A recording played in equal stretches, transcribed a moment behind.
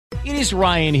It is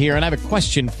Ryan here, and I have a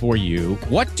question for you.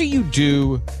 What do you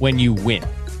do when you win?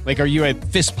 Like, are you a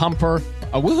fist pumper,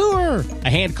 a woo-hooer, a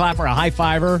hand clapper, a high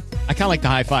fiver? I kind of like the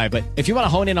high five, but if you want to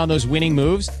hone in on those winning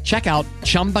moves, check out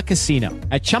Chumba Casino.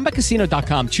 At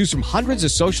ChumbaCasino.com, choose from hundreds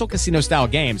of social casino-style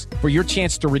games for your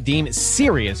chance to redeem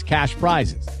serious cash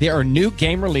prizes. There are new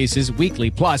game releases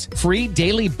weekly, plus free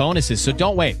daily bonuses. So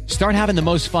don't wait. Start having the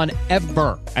most fun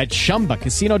ever at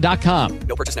ChumbaCasino.com.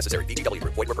 No purchase necessary. VGW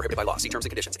Group. Void where prohibited by law. See terms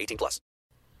and conditions. 18+.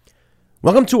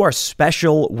 Welcome to our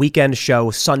special weekend show,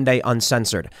 Sunday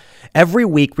Uncensored. Every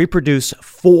week, we produce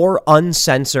 4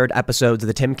 uncensored episodes of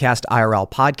the Timcast IRL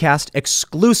podcast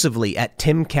exclusively at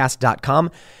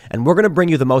timcast.com, and we're going to bring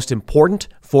you the most important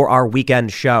for our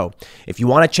weekend show. If you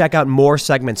want to check out more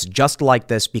segments just like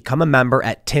this, become a member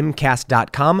at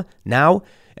timcast.com. Now,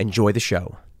 enjoy the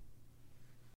show.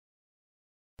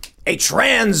 A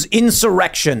trans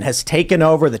insurrection has taken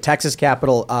over the Texas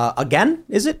Capitol again.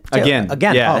 Is it again?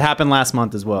 Yeah, Oh. It happened last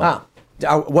month as well.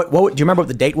 What do you remember what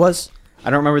the date was?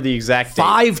 I don't remember the exact date.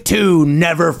 5/2.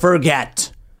 Never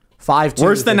forget. 5/2.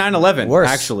 Worse than 9/11. Worse.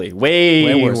 Actually,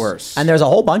 way worse. And there's a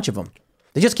whole bunch of them.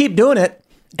 They just keep doing it,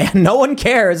 and no one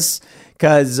cares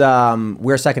because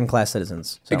we're second-class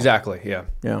citizens. So, Exactly. Yeah.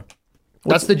 Yeah.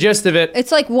 That's the gist of it.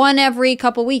 It's like one every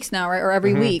couple weeks now, right? Or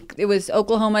every week. It was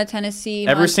Oklahoma, Tennessee,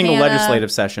 Every single Montana.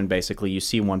 legislative session, basically, you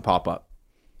see one pop up.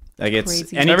 Like it's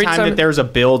Crazy. anytime Every time- that there's a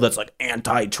bill that's like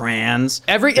anti-trans,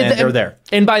 they're there.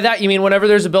 And by that you mean whenever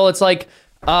there's a bill, it's like,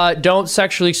 don't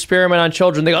sexually experiment on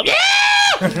children. They go, yeah,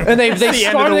 and they the end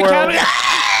storm of the the world. Capitol.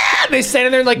 They stand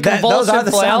in there and like convulse those are and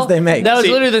the flail. sounds they make. That was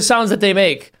See- literally the sounds that they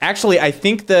make. Actually, I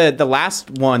think the last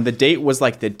one, the date was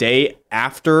like the day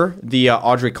after the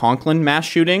Audrey Conklin mass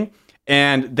shooting,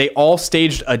 and they all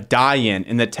staged a die-in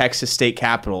in the Texas state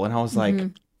capitol. And I was like,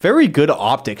 very good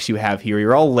optics you have here.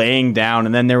 You're all laying down.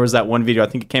 And then there was that one video, I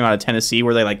think it came out of Tennessee,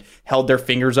 where they like held their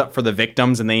fingers up for the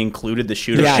victims and they included the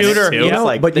shooter. Yeah, Shooter. Too. You know,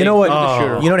 Like, but you know what?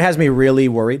 shooter. You know what has me really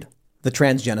worried? The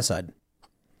trans genocide.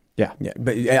 yeah. Yeah,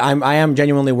 but I am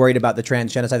genuinely worried about the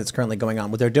trans genocide that's currently going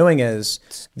on. What they're doing is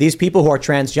these people who are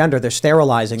transgender, they're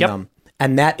sterilizing them,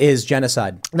 and that is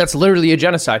genocide. That's literally a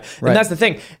genocide. Right. And that's the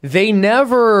thing. They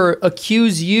never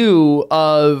accuse you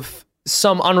of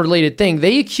some unrelated thing.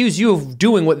 They accuse you of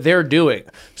doing what they're doing.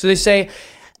 So they say,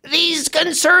 these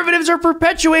conservatives are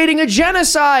perpetuating a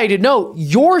genocide. No,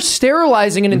 you're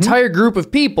sterilizing an entire group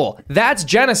of people. That's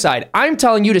genocide. I'm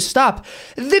telling you to stop.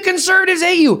 The conservatives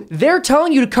hate you. They're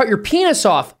telling you to cut your penis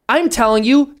off. I'm telling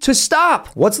you to stop.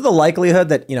 What's the likelihood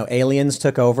that aliens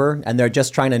took over and they're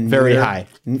just trying to Very neuter, high.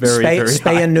 Very spay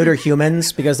high. and neuter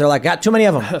humans because they're like, got too many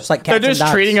of them. Just like They're cats and just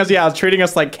dogs. treating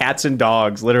us like cats and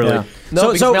dogs, literally. Yeah.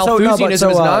 No, because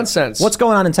Malthusianism is nonsense. What's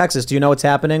going on in Texas? Do you know what's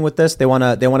happening with this? They want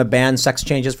to ban sex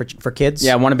changes for kids.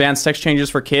 Yeah, I want to ban sex changes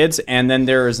for kids, and then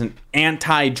there is an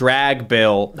anti-drag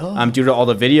bill due to all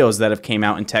the videos that have came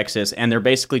out in Texas, and they're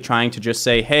basically trying to just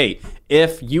say, hey,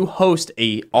 if you host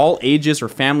a all ages or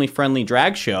family-friendly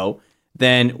drag show,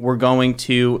 then we're going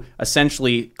to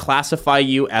essentially classify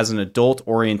you as an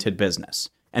adult-oriented business.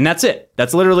 And that's it.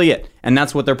 That's literally it. And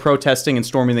that's what they're protesting and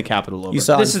storming the Capitol over. This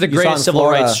is the greatest civil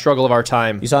rights struggle of our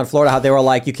time. You saw in Florida how they were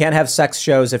like, you can't have sex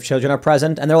shows if children are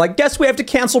present. And they're like, guess we have to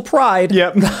cancel Pride.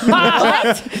 Yep. What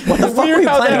the fuck are you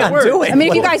how planning that on works. doing? I mean,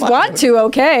 if you guys want to,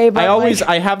 okay. But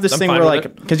I have this thing fine where with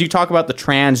like, because you talk about the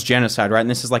trans genocide, right? And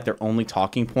this is like their only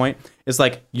talking point. Is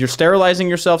like you're sterilizing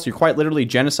yourselves, you're quite literally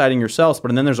genociding yourselves,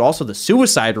 but then there's also the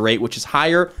suicide rate, which is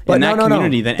higher in that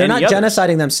community than They're any not others.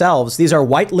 genociding themselves. These are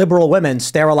white liberal women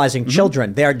sterilizing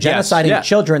children. They are genociding yeah.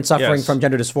 children suffering Yes. from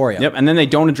gender dysphoria. Yep, and then they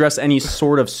don't address any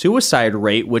sort of suicide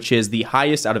rate, which is the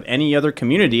highest out of any other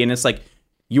community, and it's like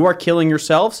you are killing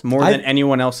yourselves more than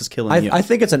anyone else is killing you. I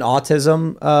think it's an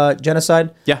autism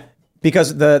genocide. Yeah.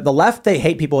 Because the left, they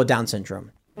hate people with Down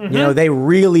syndrome. They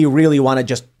really, really want to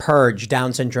just purge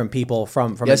Down syndrome people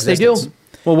from Yes, they existence. do.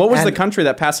 Well, what was the country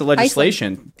that passed the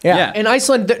legislation? Yeah. In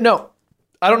Iceland, no,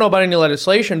 I don't know about any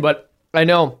legislation, but I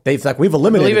know. We've I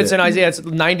eliminated believe it's it. in Isaiah. It's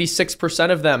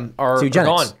 96% of them are eugenics.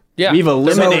 gone. Yeah, We've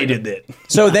eliminated it.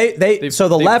 So so the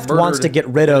they've left wants to murdered get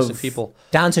rid of innocent people.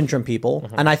 Down syndrome people,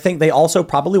 and I think they also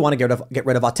probably want to get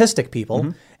rid of autistic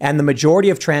people, and the majority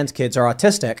of trans kids are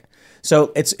autistic.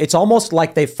 So it's almost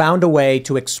like they found a way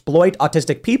to exploit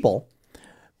autistic people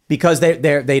because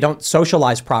they don't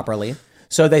socialize properly.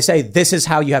 So they say this is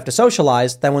how you have to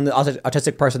socialize. Then when the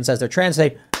autistic person says they're trans,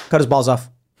 they cut his balls off,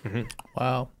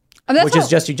 Wow. I mean, which is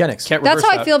just eugenics. That's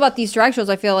how I feel about these drag shows.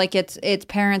 I feel like it's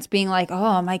parents being like,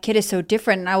 "Oh, my kid is so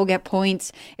different, and I will get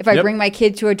points if I bring my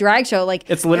kid to a drag show." Like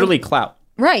It's literally clout.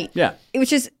 right? Yeah.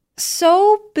 Which is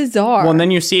So bizarre. Well, and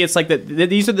then you see it's like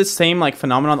these are the same like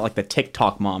phenomenon that, like the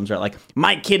TikTok moms are like,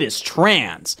 my kid is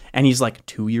trans, and he's like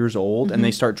 2 years old, and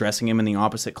they start dressing him in the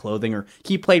opposite clothing, or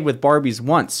he played with Barbies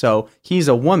once, so he's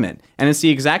a woman, and it's the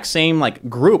exact same like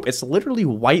group. It's literally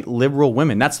white liberal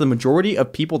women. That's the majority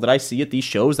of people that I see at these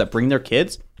shows that bring their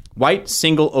kids. White,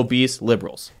 single, obese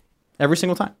liberals, every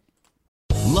single time.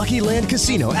 Lucky Land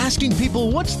Casino, asking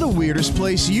people, what's the weirdest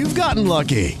place you've gotten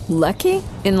lucky? Lucky?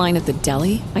 In line at the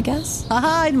deli, I guess?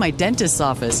 Aha, in my dentist's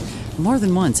office. More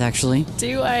than once, actually.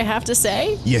 Do I have to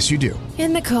say? Yes, you do.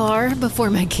 In the car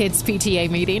before my kids' PTA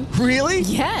meeting. Really?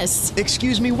 Yes.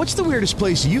 Excuse me, what's the weirdest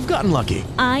place you've gotten lucky?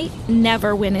 I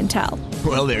never win and tell.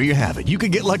 Well, there you have it. You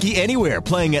can get lucky anywhere,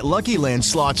 playing at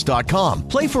LuckyLandSlots.com.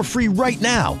 Play for free right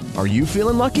now. Are you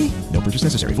feeling lucky? No purchase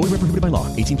necessary. Void where prohibited by law.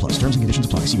 18+. Terms and conditions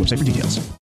apply. See website for details.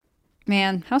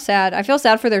 Man, how sad. I feel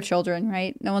sad for their children,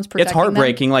 right? No one's protecting It's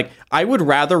heartbreaking. them. Like, I would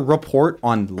rather report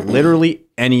on literally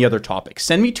any other topic.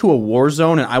 Send me to a war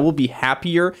zone and I will be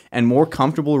happier and more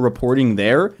comfortable reporting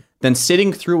there than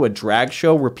sitting through a drag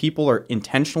show where people are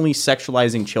intentionally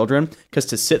sexualizing children. Because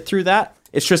to sit through that,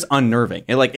 it's just unnerving.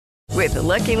 With the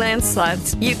Lucky Land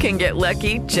Slots, you can get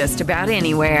lucky just about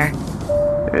anywhere.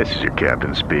 This is your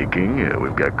captain speaking.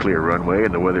 We've got clear runway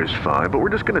and the weather's fine, but we're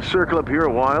just going to circle up here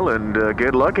a while and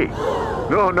get lucky.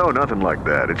 No, nothing like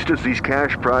that. It's just these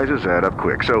cash prizes add up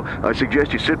quick. So I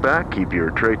suggest you sit back, keep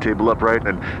your tray table upright,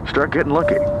 and start getting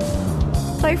lucky.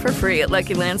 Play for free at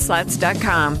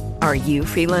LuckyLandSlots.com. Are you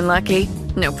feeling lucky?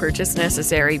 No purchase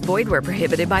necessary. Void where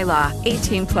prohibited by law.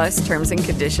 18+ terms and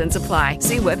conditions apply.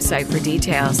 See website for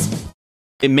details.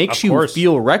 It makes you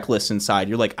feel reckless inside.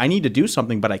 You're like, I need to do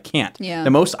something, but I can't. Yeah.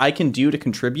 The most I can do to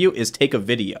contribute is take a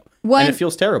video. And it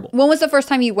feels terrible. When was the first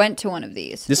time you went to one of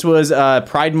these? This was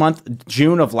Pride Month,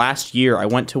 June of last year. I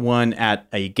went to one at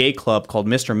a gay club called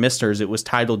Mr. Misters. It was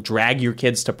titled Drag Your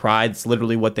Kids to Pride. It's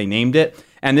literally what they named it.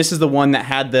 And this is the one that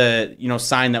had the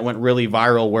sign that went really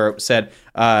viral where it said,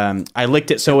 I licked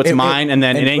it so it's mine, and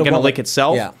then it ain't going to lick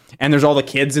itself. Yeah. And there's all the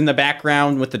kids in the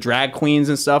background with the drag queens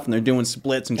and stuff, and they're doing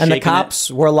splits and shaking the cops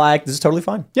were like, this is totally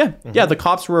fine. Yeah. Yeah, the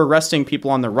cops were arresting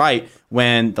people on the right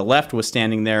when the left was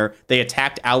standing there. They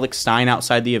attacked Alex Stein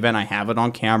outside the event. I have it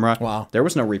on camera. Wow. There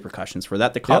was no repercussions for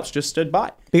that. The cops just stood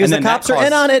by. Because And the then cops that are in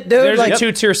caused- on it, dude. There's Like, a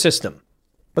two-tier system.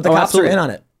 but the Oh, cops absolutely. are in on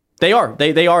it. They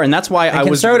are, and that's why I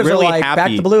was Conservatives really are like, happy.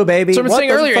 back to blue, baby. So I'm What saying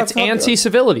the earlier, fuck it's fuck-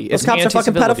 anti-civility. Those It's cops are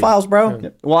fucking anti-civility. pedophiles,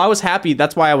 bro. Well, I was happy.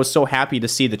 That's why I was so happy to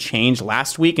see the change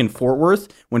last week in Fort Worth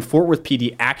when Fort Worth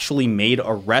PD actually made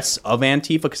arrests of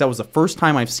Antifa, because that was the first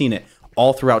time I've seen it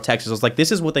all throughout Texas. I was like,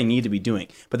 this is what they need to be doing.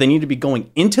 But they need to be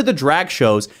going into the drag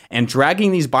shows and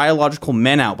dragging these biological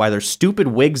men out by their stupid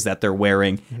wigs that they're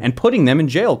wearing and putting them in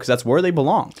jail, because that's where they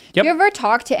belong. Do you ever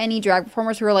talk to any drag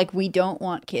performers who are like, we don't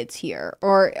want kids here?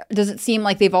 Or does it seem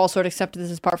like they've all sort of accepted this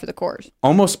as par for the course?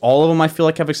 Almost all of them, I feel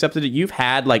like, have accepted it. You've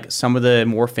had like some of the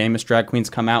more famous drag queens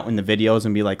come out in the videos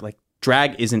and be like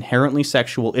drag is inherently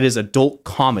sexual. It is adult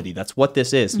comedy. That's what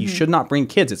this is. You should not bring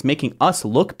kids. It's making us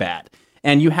look bad.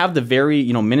 And you have the very,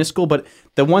 minuscule, but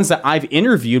the ones that I've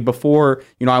interviewed before,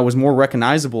 I was more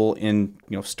recognizable in,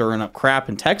 stirring up crap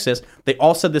in Texas, they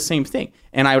all said the same thing.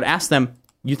 And I would ask them,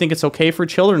 you think it's okay for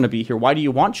children to be here? Why do you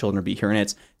want children to be here?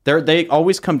 And they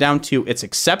always come down to it's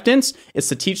acceptance, it's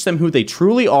to teach them who they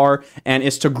truly are, and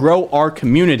it's to grow our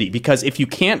community. Because if you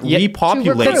can't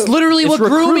repopulate, That's literally what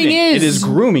grooming is. It is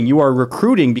grooming. You are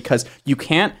recruiting because you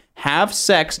can't have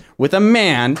sex with a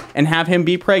man and have him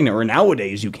be pregnant, or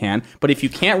nowadays you can. But if you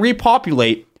can't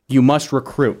repopulate, you must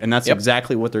recruit, and that's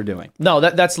exactly what they're doing. No,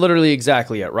 that's literally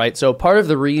exactly it, right? So part of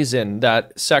the reason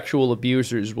that sexual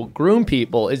abusers will groom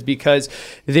people is because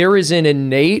there is an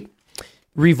innate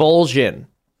revulsion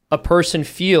a person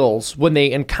feels when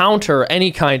they encounter any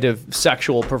kind of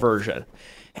sexual perversion.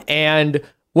 And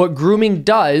what grooming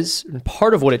does, and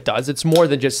part of what it does, it's more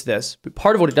than just this, but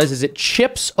part of what it does is it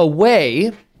chips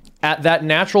away at that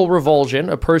natural revulsion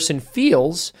a person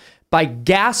feels by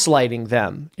gaslighting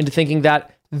them into thinking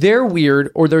that they're weird,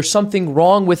 or there's something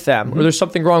wrong with them, or there's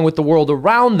something wrong with the world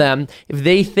around them if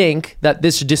they think that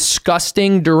this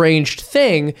disgusting, deranged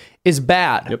thing is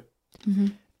bad.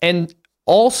 Yep. And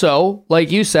also,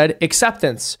 like you said,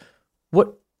 acceptance.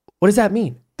 What does that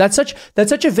mean? That's such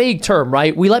a vague term,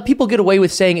 right? We let people get away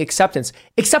with saying acceptance.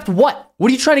 Accept what?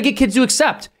 What are you trying to get kids to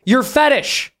accept? Your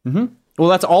fetish. Well,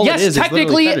 that's all it is. Yes,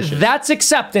 technically, that's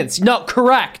acceptance. No,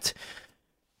 correct.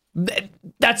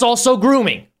 That's also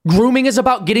grooming. Grooming is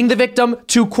about getting the victim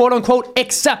to, quote unquote,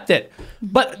 accept it.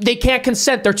 But they can't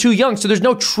consent. They're too young, so there's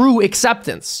no true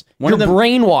acceptance. One You're of them-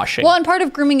 brainwashing. Well, and part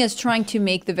of grooming is trying to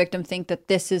make the victim think that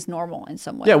this is normal in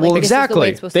some way. Yeah, well, Like, this is the way exactly.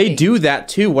 it's supposed to They be. do that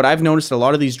too. What I've noticed at a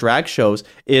lot of these drag shows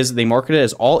is they market it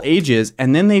as all ages,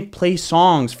 and then they play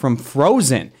songs from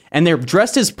Frozen. And they're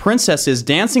dressed as princesses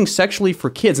dancing sexually for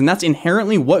kids. And that's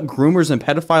inherently what groomers and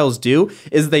pedophiles do,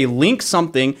 is they link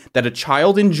something that a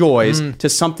child enjoys to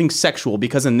something sexual,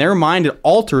 because in their mind it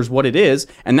alters what it is,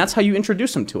 and that's how you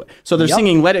introduce them to it. So they're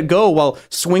singing Let It Go while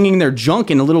swinging their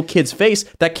junk in a little kid's face.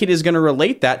 That kid is going to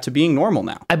relate that to being normal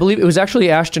now. I believe it was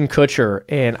actually Ashton Kutcher,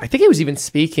 and I think he was even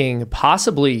speaking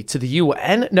possibly to the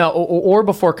UN, or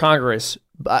before Congress.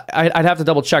 I'd have to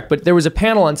double check, but there was a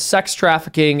panel on sex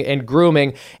trafficking and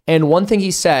grooming, and one thing he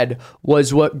said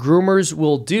was what groomers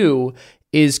will do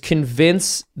is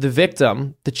convince the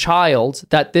victim, the child,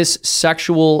 that this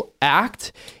sexual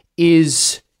act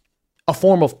is a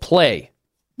form of play,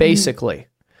 basically.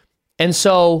 And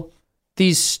so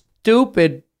these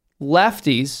stupid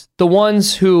lefties, the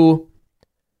ones who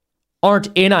aren't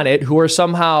in on it, who are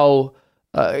somehow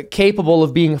capable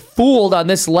of being fooled on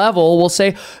this level, will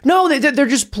say, no, they're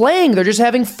just playing. They're just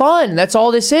having fun. That's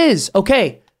all this is.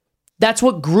 Okay. That's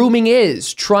what grooming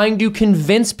is. Trying to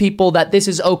convince people that this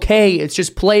is okay. It's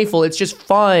just playful. It's just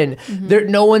fun.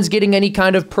 No one's getting any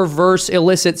kind of perverse,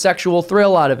 illicit sexual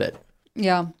thrill out of it.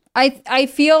 Yeah. I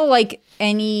feel like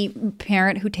any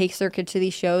parent who takes their kid to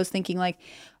these shows thinking like,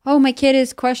 oh, my kid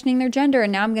is questioning their gender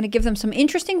and now I'm going to give them some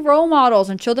interesting role models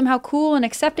and show them how cool and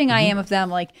accepting I am of them.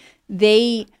 Like,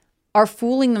 they are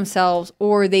fooling themselves,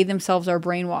 or they themselves are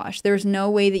brainwashed. There's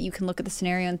no way that you can look at the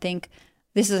scenario and think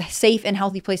this is a safe and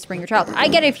healthy place to bring your child. I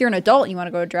get it if you're an adult and you want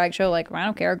to go to a drag show, like, I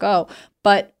don't care, go.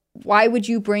 But why would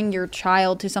you bring your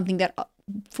child to something that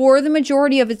for the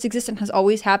majority of its existence has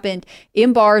always happened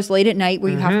in bars late at night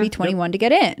where you have to be 21 to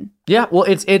get in? Yeah, well,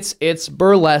 it's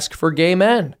burlesque for gay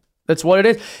men. That's what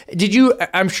it is.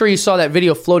 I'm sure you saw that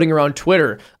video floating around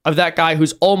Twitter of that guy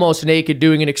who's almost naked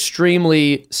doing an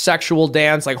extremely sexual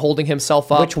dance, like holding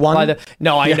himself up. Which one?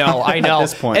 No, I know. At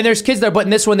this point. And there's kids there, but in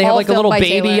this one, they have All like a filmed little by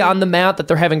baby Tayler. on the mat that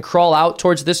they're having crawl out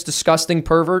towards this disgusting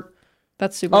pervert.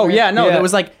 That's super Oh weird. yeah, no, Yeah. it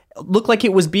was like, looked like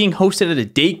it was being hosted at a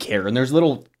daycare, and there's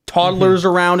little toddlers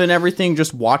around and everything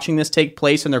just watching this take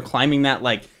place, and they're climbing that,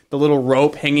 like, the little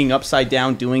rope, hanging upside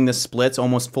down, doing the splits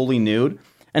almost fully nude.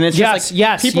 And it's just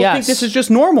like, people think this is just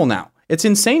normal now. It's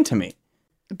insane to me.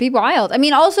 It'd be wild. I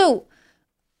mean, also,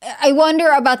 I wonder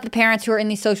about the parents who are in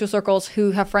these social circles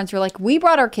who have friends who are like, we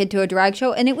brought our kid to a drag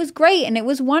show and it was great and it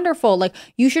was wonderful. Like,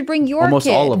 you should bring your Almost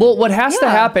kid. all of them. Well, what has to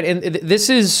happen, and this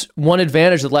is one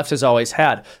advantage the left has always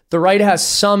had, the right has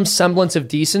some semblance of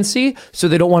decency, so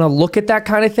they don't want to look at that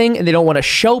kind of thing, and they don't want to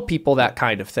show people that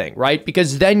kind of thing, right?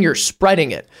 Because then you're spreading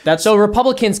it. So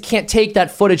Republicans can't take that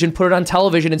footage and put it on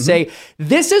television and say,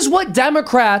 this is what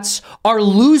Democrats are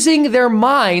losing their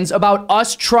minds about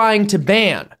us trying to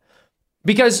ban.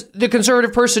 Because the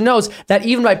conservative person knows that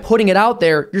even by putting it out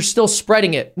there, you're still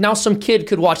spreading it. Now some kid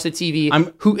could watch the TV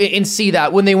and see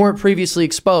that when they weren't previously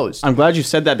exposed. I'm glad you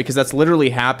said that, because that's literally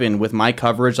happened with my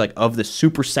coverage, like, of the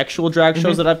super sexual drag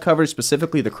shows that I've covered,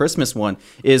 specifically the Christmas one,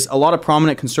 is a lot of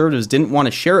prominent conservatives didn't want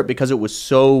to share it because it was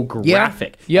so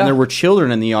graphic. Yeah. And there were children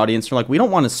in the audience. They're like, we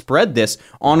don't want to spread this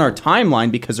on our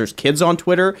timeline because there's kids on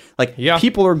Twitter. Like,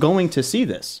 people are going to see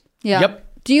this. Yeah. Yep.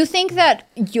 Do you think that,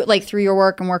 you, like, through your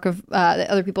work and work of that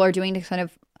other people are doing to kind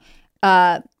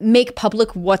of make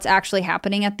public what's actually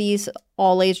happening at these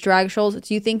all-age drag shows,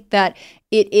 do you think that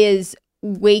it is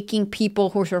waking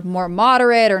people who are sort of more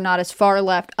moderate or not as far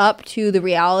left up to the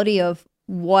reality of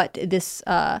what this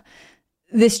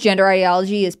gender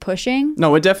ideology is pushing?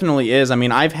 No, it definitely is. I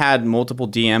mean, I've had multiple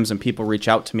DMs and people reach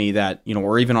out to me that,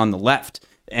 or even on the left,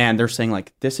 and they're saying,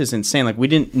 like, this is insane. Like, we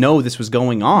didn't know this was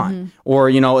going on. Or,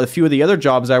 a few of the other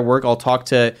jobs I work, I'll talk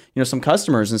to, some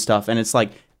customers and stuff. And it's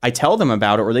like, I tell them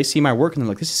about it, or they see my work and they're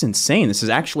like, this is insane. This is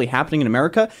actually happening in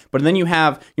America. But then you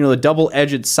have, the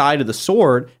double-edged side of the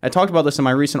sword. I talked about this in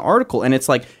my recent article, and it's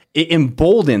like, it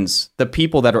emboldens the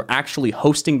people that are actually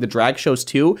hosting the drag shows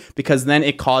too, because then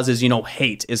it causes,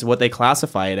 hate is what they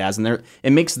classify it as. And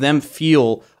it makes them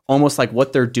feel almost like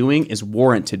what they're doing is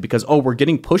warranted because, we're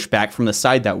getting pushback from the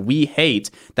side that we hate,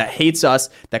 that hates us,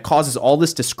 that causes all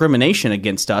this discrimination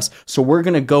against us. So we're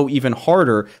going to go even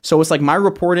harder. So it's like my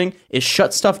reporting is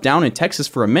shut stuff down in Texas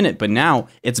for a minute, but now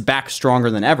it's back stronger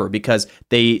than ever because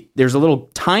there's a little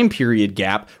time period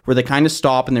gap where they kind of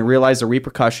stop and they realize the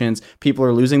repercussions. People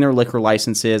are losing their liquor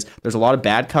licenses. There's a lot of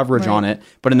bad coverage on it.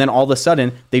 But and then all of a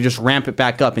sudden they just ramp it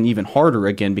back up and even harder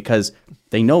again because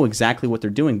they know exactly what they're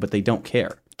doing, but they don't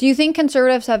care. Do you think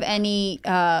conservatives have any,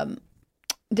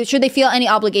 should they feel any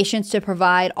obligations to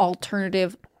provide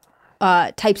alternative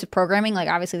types of programming. Like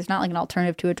obviously it's not like an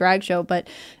alternative to a drag show, but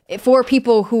for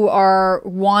people who are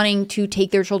wanting to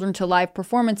take their children to live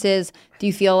performances, do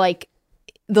you feel like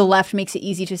the left makes it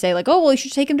easy to say like, oh, well, you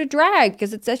should take him to drag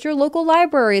because it's at your local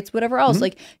library, it's whatever else?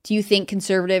 Like, do you think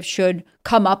conservatives should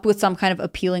come up with some kind of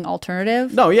appealing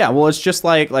alternative? No, yeah. Well, it's just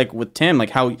like with Tim, like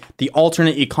how the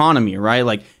alternate economy, right?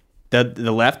 Like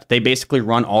the left, they basically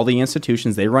run all the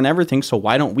institutions, they run everything. So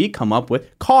why don't we come up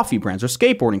with coffee brands or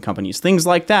skateboarding companies, things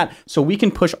like that, so we can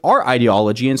push our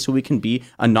ideology and so we can be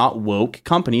a not woke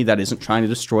company that isn't trying to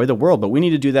destroy the world. But we need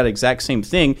to do that exact same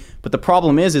thing. But the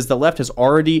problem is the left has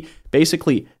already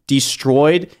basically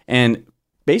destroyed and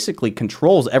basically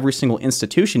controls every single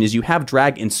institution. Is you have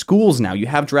drag in schools now, you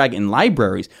have drag in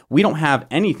libraries. We don't have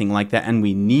anything like that, and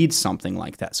we need something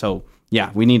like that. So yeah,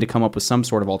 we need to come up with some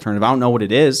sort of alternative. I don't know what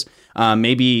it is.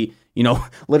 Maybe,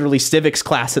 literally civics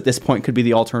class at this point could be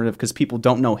the alternative because people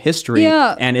don't know history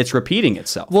and it's repeating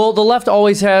itself. Well, the left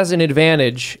always has an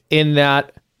advantage in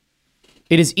that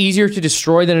it is easier to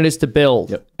destroy than it is to build.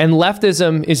 Yep. And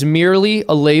leftism is merely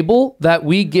a label that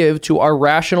we give to our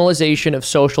rationalization of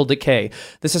social decay.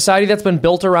 The society that's been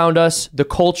built around us, the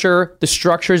culture, the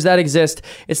structures that exist,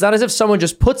 it's not as if someone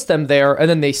just puts them there and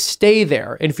then they stay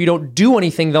there. And if you don't do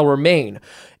anything, they'll remain.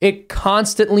 It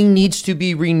constantly needs to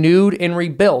be renewed and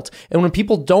rebuilt. And when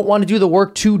people don't want to do the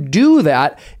work to do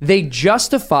that, they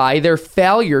justify their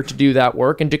failure to do that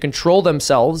work and to control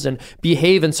themselves and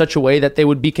behave in such a way that they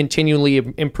would be continually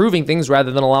improving things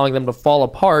rather than allowing them to fall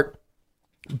apart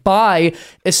by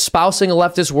espousing a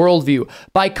leftist worldview,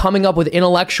 by coming up with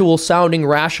intellectual sounding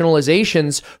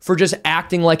rationalizations for just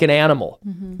acting like an animal.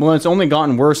 Well, it's only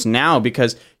gotten worse now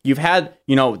because you've had,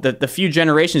 the few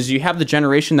generations, you have the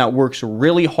generation that works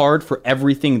really hard for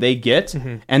everything they get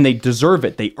and they deserve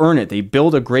it. They earn it. They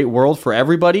build a great world for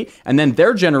everybody. And then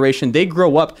their generation, they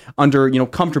grow up under,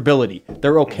 comfortability.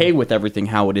 They're okay with everything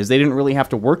how it is. They didn't really have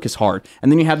to work as hard.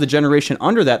 And then you have the generation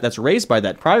under that that's raised by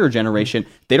that prior generation.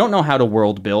 They don't know how to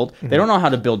world build. They don't know how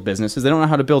to build businesses. They don't know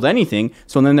how to build anything.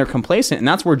 So then they're complacent. And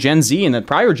that's where Gen Z and the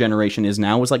prior generation is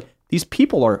now, was like, these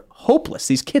people are hopeless.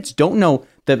 These kids don't know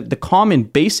the common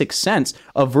basic sense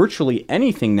of virtually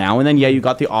anything now. And then, you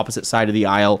got the opposite side of the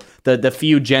aisle, the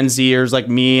few Gen Zers like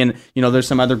me, and, there's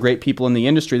some other great people in the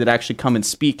industry that actually come and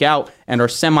speak out and are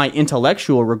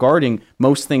semi-intellectual regarding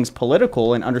most things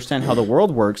political and understand how the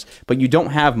world works. But you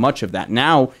don't have much of that.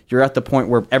 Now you're at the point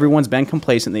where everyone's been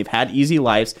complacent. They've had easy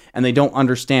lives and they don't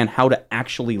understand how to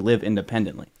actually live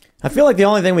independently. I feel like the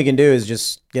only thing we can do is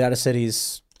just get out of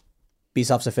cities, be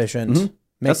self-sufficient,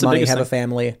 make money, have a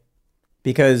family,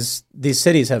 because these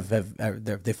cities they've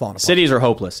fallen apart. Cities are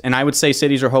hopeless, and I would say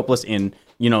cities are hopeless in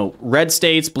red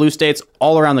states, blue states,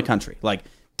 all around the country. Like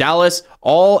Dallas,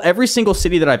 every single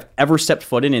city that I've ever stepped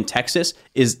foot in Texas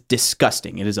is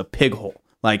disgusting. It is a pig hole.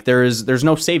 Like there's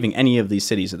no saving any of these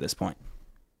cities at this point.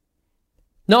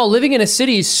 No, living in a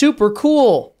city is super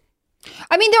cool.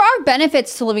 I mean, there are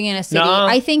benefits to living in a city.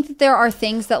 I think that there are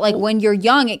things that, like, when you're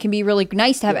young, it can be really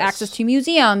nice to have access to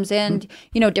museums and,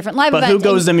 different live events. But who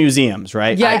goes to muesums,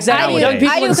 right? Yeah, exactly. I do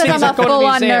because I'm a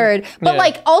full-on nerd.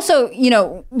 But, also,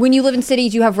 when you live in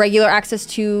cities, you have regular access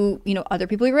to, other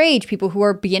people your age, people who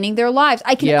are beginning their lives.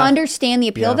 I can understand the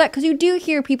appeal of that, because you do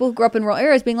hear people who grew up in rural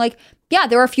areas being like, yeah,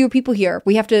 there are fewer people here.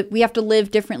 We have to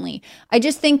live differently. I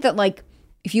just think that,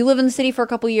 if you live in the city for a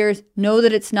couple of years, know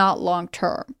that it's not long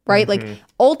term, right? Like,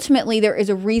 ultimately, there is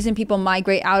a reason people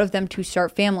migrate out of them to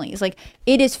start families. Like,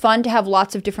 it is fun to have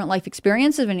lots of different life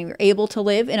experiences when you're able to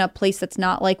live in a place that's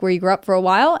not like where you grew up for a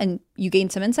while and you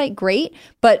gain some insight, great.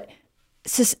 But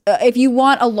if you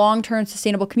want a long-term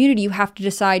sustainable community, you have to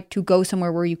decide to go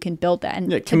somewhere where you can build that.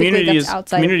 And communities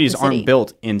aren't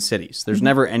built in cities. There's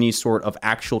never any sort of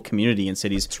actual community in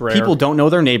cities. People don't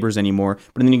know their neighbors anymore.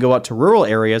 But then you go out to rural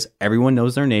areas, everyone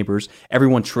knows their neighbors.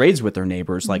 Everyone trades with their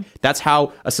neighbors. Like, that's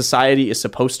how a society is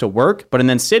supposed to work. But in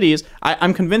then cities,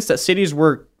 I'm convinced that cities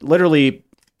were literally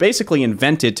basically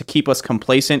invented to keep us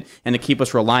complacent and to keep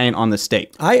us reliant on the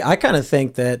state. I kind of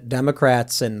think that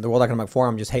Democrats and the World Economic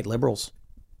Forum just hate liberals.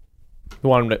 They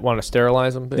want to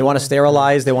sterilize them? They want to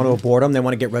sterilize, they want to abort them, they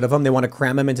want to get rid of them, they want to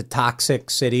cram them into toxic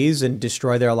cities and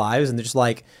destroy their lives. And they're just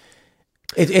like,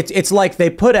 it's like they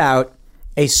put out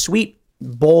a sweet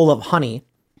bowl of honey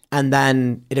and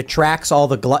then it attracts all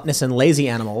the gluttonous and lazy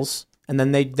animals, and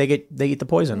then they eat the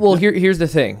poison. Well, here's the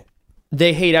thing.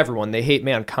 They hate everyone. They hate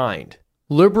mankind.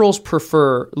 Liberals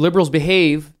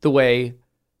behave the way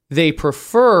they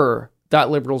prefer that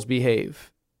liberals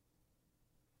behave,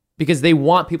 because they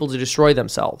want people to destroy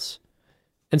themselves.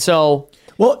 And so,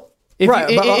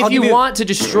 If you want to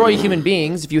destroy human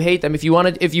beings, if you hate them, if you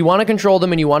want to control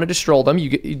them and you want to destroy them, you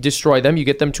destroy them. You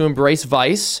get them to embrace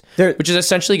vice, which is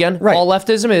essentially all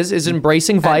leftism is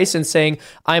embracing vice and saying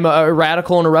I'm a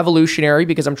radical and a revolutionary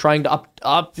because I'm trying to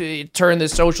upturn the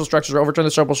social structures or overturn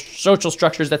the social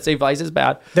structures that say vice is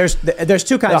bad. There's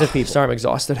two kinds of people. Sorry, I'm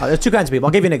exhausted. There's two kinds of people.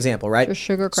 I'll give you an example, right? The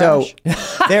sugar crash.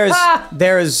 So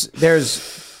there's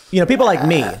people like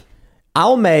me.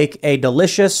 I'll make a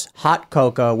delicious hot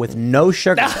cocoa with no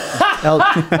sugar.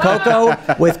 Cocoa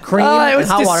with cream and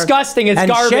hot water. It's disgusting. It's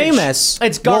garbage. And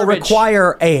Seamus will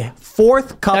require a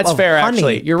fourth cup of honey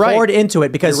actually. You're right. poured into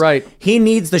it because he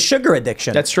needs the sugar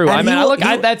addiction. That's true. And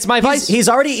that's my vice. He's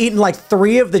already eaten like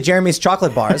 3 of the Jeremy's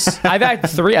chocolate bars. I've had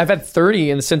 3. I've had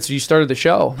 30 since you started the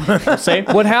show.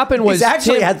 What happened was he's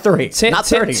actually had 3, not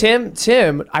 30.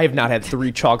 Tim, I have not had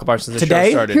 3 chocolate bars since the show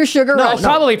started. Your sugar rush.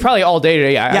 Probably all day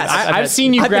today. Yes, I've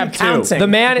seen you grab 2. Counting. The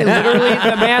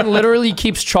man literally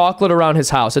keeps chocolate around his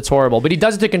house. It's horrible, but he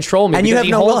does it to control me. And because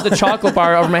he holds the chocolate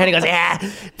bar over my head. He goes,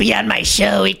 be on my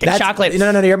show, eat the chocolate.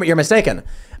 No, you're mistaken.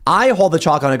 I hold the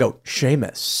chocolate and I go,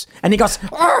 Seamus. And he goes,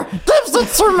 gives it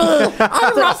to me.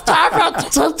 I must have it.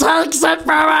 He takes it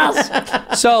from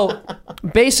us. So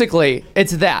basically,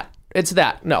 it's that.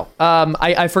 No,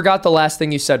 I forgot the last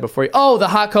thing you said before. The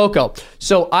hot cocoa.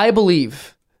 So I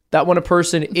believe that when a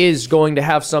person is going to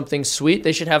have something sweet,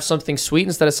 they should have something sweet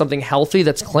instead of something healthy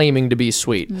that's claiming to be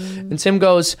sweet. And Tim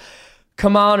goes,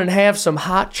 come on and have some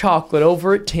hot chocolate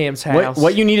over at Tim's house.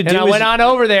 What you need to do is... I went on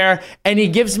over there, and he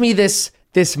gives me this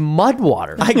mud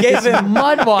water. I gave him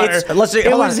mud water. It was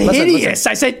hideous.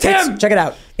 Listen. I said, Tim! Check it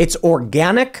out. It's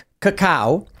organic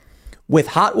cacao with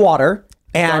hot water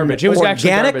and garbage. It was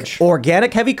actually garbage.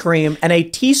 Organic heavy cream and a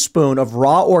teaspoon of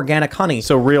raw organic honey.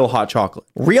 So real hot chocolate.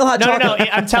 Real hot chocolate. No,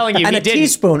 I'm telling you, and he a didn't.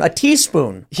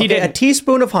 teaspoon. He did a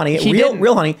teaspoon of honey,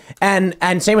 real honey. And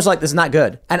Sam was like, this is not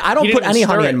good. And I don't put any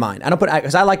honey in mine. I don't put,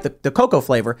 because I like the cocoa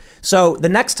flavor. So the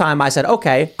next time I said,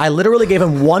 okay, I literally gave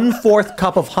him 1/4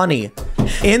 cup of honey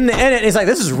in it. He's like,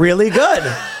 this is really good.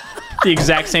 The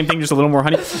exact same thing, just a little more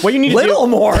honey. What you need to little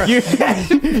do, more. You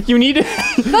need to.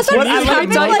 That's what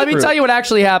let me tell you what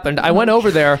actually happened. I went over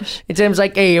there, and Tim's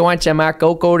like, "Hey, you want some hot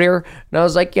cocoa there?" And I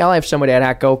was like, "Yeah, I'll have some of that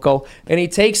hot cocoa." And he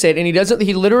takes it, and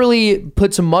he literally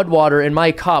puts some mud water in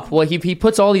my cup. Well, he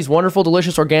puts all these wonderful,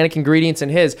 delicious organic ingredients in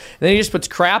his, and then he just puts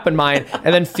crap in mine,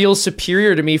 and then feels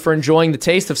superior to me for enjoying the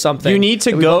taste of something. You need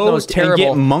to go and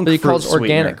get monk fruit calls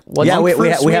organic. Yeah,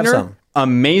 we have some.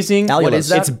 Amazing. What is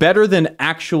that? It's better than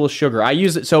actual sugar. I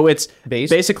use it, so it's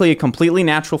basically a completely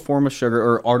natural form of sugar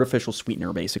or artificial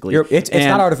sweetener, basically. It's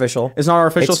not artificial. It's not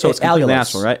artificial, so it's completely allulose.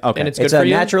 natural, right? Okay. And it's good for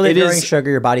you? Naturally occurring sugar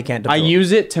your body can't develop. I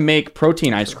use it to make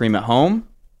protein ice cream at home.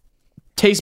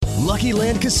 Tastes. Lucky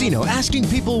Land Casino, asking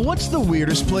people, what's the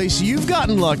weirdest place you've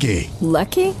gotten lucky?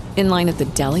 Lucky? In line at the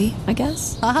deli, I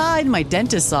guess? Aha, in my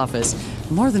dentist's office.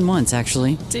 More than once,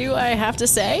 actually. Do I have to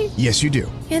say? Yes, you do.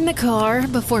 In the car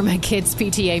before my kids'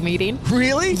 PTA meeting.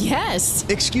 Really? Yes.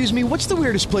 Excuse me, what's the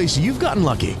weirdest place you've gotten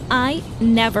lucky? I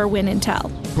never win and tell.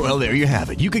 Well, there you have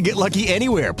it. You can get lucky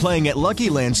anywhere, playing at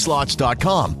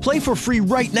LuckyLandSlots.com. Play for free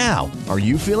right now. Are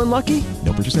you feeling lucky?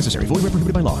 No purchase necessary. Void where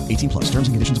prohibited by law. 18+. Terms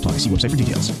and conditions apply. See website for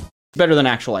details. Better than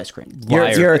actual ice cream.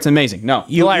 It's amazing. No,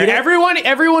 you liar.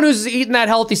 Everyone who's eating that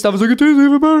healthy stuff is like, it tastes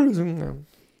even better.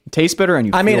 It tastes better,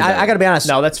 and I got to be honest.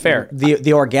 No, that's fair.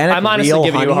 The organic. I'm honestly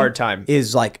giving you a hard time.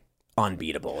 Is like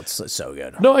unbeatable. It's so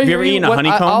good. No, have you ever eaten a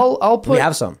honeycomb? I'll put. We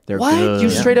have some. They're what? good. You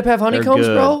straight up have honeycombs,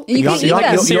 bro? You can eat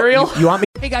that cereal. You want me?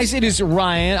 Hey guys, it is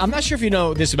Ryan. I'm not sure if you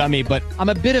know this about me, but I'm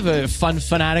a bit of a fun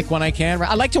fanatic when I can.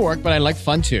 I like to work, but I like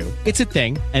fun too. It's a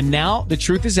thing. And now the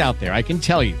truth is out there. I can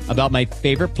tell you about my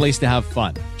favorite place to have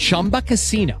fun. Chumba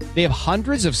Casino. They have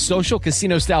hundreds of social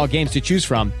casino style games to choose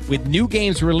from with new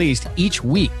games released each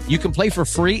week. You can play for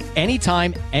free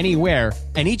anytime, anywhere.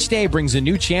 And each day brings a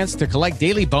new chance to collect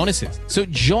daily bonuses. So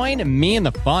join me in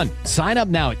the fun. Sign up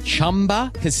now at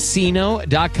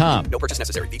ChumbaCasino.com. No purchase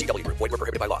necessary. VGW. Void where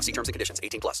prohibited by law. See terms and conditions.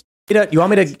 18+. You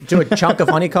want me to do a chunk of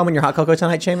honeycomb in your hot cocoa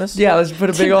tonight, Seamus? Yeah, let's put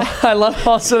a big old... I love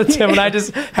also Tim and I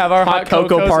just have our hot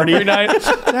cocoa party every night.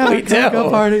 We do. Cocoa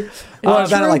party.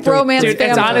 Romance dude,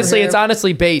 it's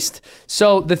honestly based.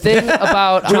 So the thing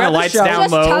about turn the lights down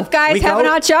low. Tough guys having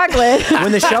hot chocolate.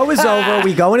 When the show is over,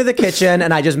 we go into the kitchen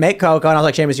and I just make cocoa and I was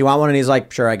like, Seamus, you want one? And he's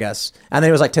like, sure, I guess. And then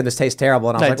he was like, Tim, this tastes terrible.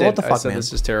 And I was like, what the fuck, man?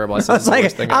 This is terrible. I was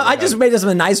like, I just made this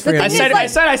nice for you. I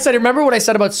said, remember what I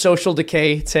said about social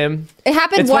decay, Tim? It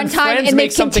happened It's one when time, friends and they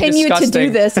make something continue to do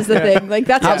disgusting. this. Is the thing. Like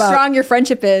that's how strong your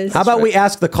friendship is. How about we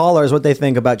ask the callers what they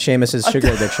think about Seamus's sugar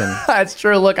addiction? That's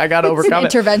true. Look, I got to overcome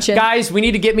intervention. it. Guys, we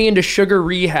need to get me into sugar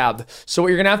rehab. So what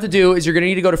you're going to have to do is you're going to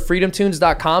need to go to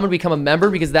freedomtunes.com and become a member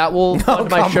because that will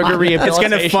fund my sugar rehabilitation. It's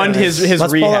going to fund his Let's pull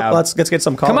rehab. up, let's get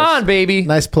some callers. Come on, baby.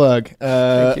 Nice plug.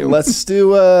 Let's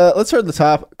start at the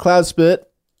top. Cloud Spit.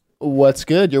 What's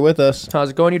good? You're with us.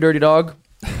 How's it going, you dirty dog?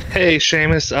 Hey,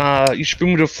 Seamus, you should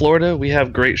bring me to Florida. We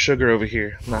have great sugar over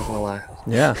here. I'm not going to lie.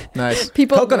 Yeah. Nice.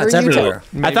 People Coconuts lure you to- everywhere.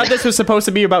 I thought this was supposed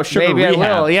to be about sugar Maybe rehab.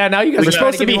 I will. Yeah, now you guys We're are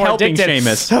supposed to be helping addicted.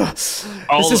 Seamus.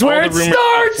 This is where the it rumors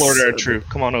starts! about Florida are true.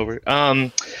 Come on over.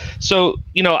 So,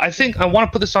 I think I want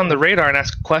to put this on the radar and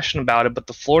ask a question about it, but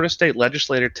the Florida State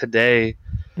Legislature today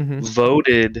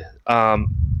voted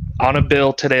on a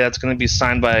bill today that's going to be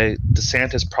signed by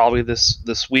DeSantis probably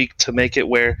this week to make it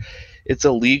where it's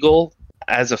illegal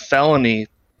as a felony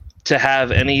to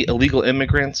have any illegal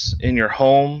immigrants in your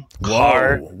home,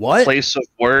 car, place of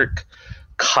work.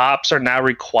 Cops are now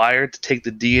required to take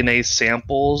the DNA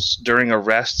samples during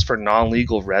arrests for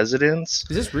non-legal residents.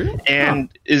 Is this real? And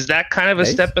is that kind of a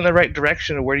step in the right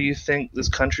direction? Or where do you think this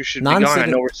country should be going? I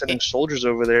know we're sending soldiers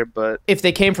over there, but if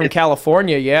they came from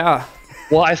California, yeah.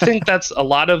 Well, I think that's a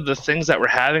lot of the things that we're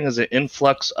having is an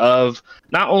influx of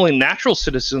not only natural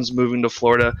citizens moving to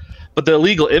Florida, but the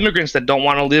illegal immigrants that don't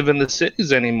want to live in the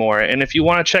cities anymore. And if you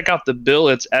want to check out the bill,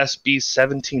 it's SB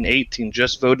 1718,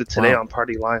 just voted today on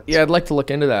party lines. Yeah, I'd like to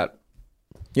look into that.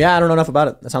 Yeah, I don't know enough about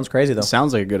it. That sounds crazy, though.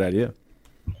 Sounds like a good idea.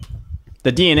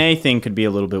 The DNA thing could be a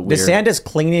little bit weird. DeSantis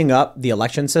cleaning up the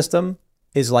election system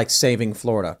is like saving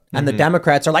Florida. And the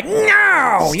Democrats are like,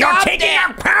 no, you're taking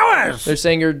our powers. They're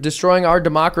saying you're destroying our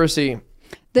democracy.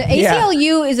 The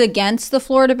ACLU is against the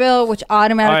Florida bill, which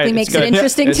automatically makes it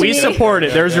interesting to me. We support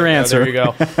it. There's your answer. There you go.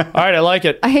 All right, I like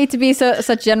it. I hate to be such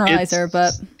generalizer,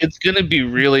 but it's going to be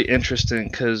really interesting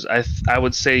because I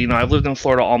would say, I've lived in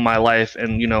Florida all my life,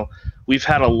 and we've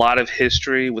had a lot of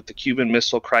history with the Cuban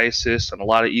Missile Crisis and a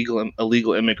lot of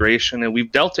illegal immigration, and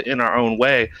we've dealt it in our own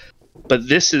way. But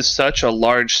this is such a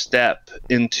large step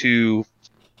into,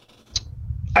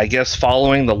 I guess,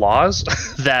 following the laws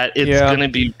that it's going to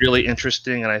be really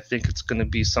interesting, and I think it's going to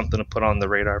be something to put on the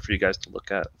radar for you guys to look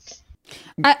at.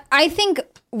 I think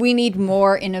we need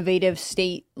more innovative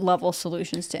state level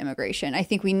solutions to immigration. I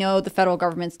think we know the federal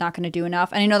government's not going to do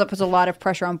enough. And I know that puts a lot of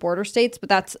pressure on border states, but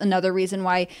that's another reason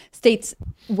why states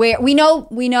where we know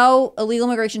illegal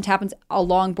immigration happens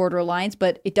along border lines,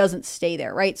 but it doesn't stay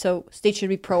there, right? So states should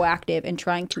be proactive in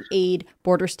trying to aid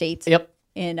border states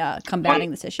in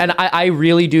combating this issue. And I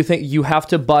really do think you have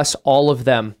to bus all of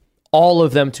them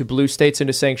to blue states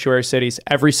into sanctuary cities.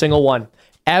 Every single one.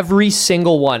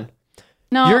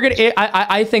 No, you're gonna.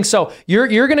 I think so.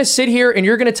 You're gonna sit here and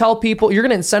you're gonna tell people, you're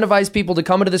gonna incentivize people to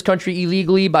come into this country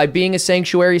illegally by being a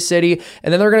sanctuary city,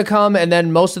 and then they're gonna come, and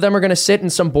then most of them are gonna sit in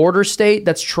some border state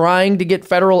that's trying to get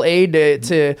federal aid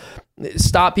to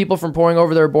stop people from pouring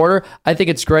over their border. I think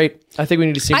it's great. I think we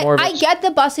need to see more of it. I get the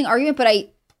busing argument, but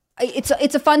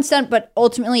it's a fun stunt, but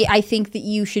ultimately I think that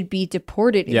you should be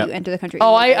deported if you enter the country.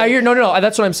 Oh, I hear. No.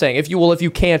 That's what I'm saying. If you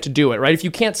can't do it, right? If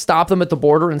you can't stop them at the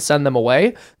border and send them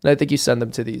away, then I think you send them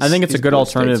to these. I think it's a good blue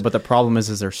alternative, states. but the problem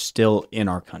is they're still in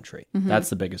our country. That's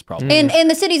the biggest problem. And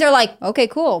the cities are like, okay,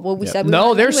 cool. Well, we said we no,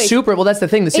 want they're anyways. super. Well, that's the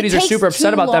thing. The cities are takes super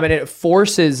upset too about them, long. and it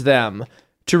forces them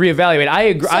to reevaluate. I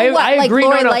agree. So I agree.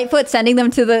 Like Lori No. Lightfoot sending them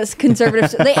to the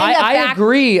conservative. They end up I back.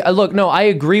 agree. Look, no, I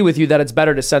agree with you that it's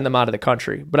better to send them out of the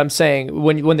country. But I'm saying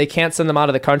when they can't send them out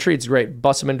of the country, it's great.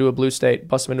 Bus them into a blue state.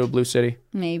 Bus them into a blue city.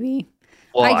 Maybe.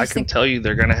 Well, I can tell you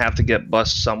they're going to have to get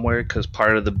bused somewhere because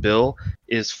part of the bill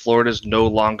is Florida's no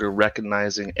longer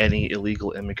recognizing any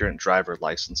illegal immigrant driver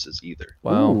licenses either.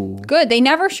 Wow. Good. They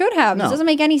never should have. This doesn't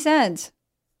make any sense.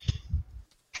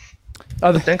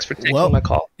 Thanks for taking my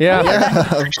call. Yeah,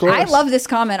 of course. I love this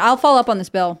comment. I'll follow up on this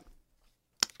bill.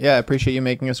 Yeah, I appreciate you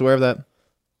making us aware of that.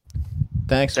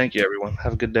 Thanks. Thank you, everyone.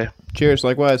 Have a good day. Cheers.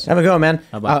 Likewise. Have a go, man.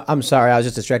 Bye-bye. I'm sorry, I was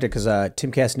just distracted because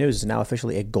Timcast News is now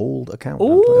officially a gold account.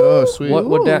 Ooh. Oh, sweet. What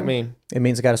would that mean? It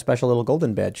means it got a special little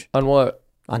golden badge On what?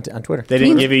 on Twitter. They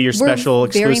didn't give you your We're special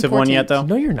very exclusive one yet, though?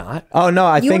 No, you're not. Oh no,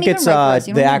 I You think won't it's even write for us.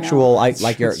 You the won't even actual know.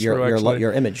 like your It's true, actually.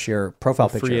 your image, your profile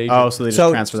Free picture. agent. Oh, so they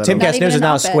just transfer that over. Timcast even News is an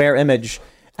now a outfit. square image,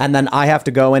 and then I have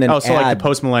to go in and Oh, so add. like the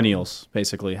post-millennials,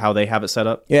 basically, how they have it set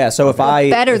up? Yeah, so if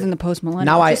Better than the post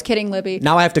millennial. Now Just kidding, Libby.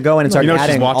 Now I have to go in and start You know she's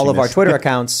adding all watching of our this. Twitter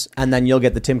accounts, and then you'll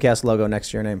get the Timcast logo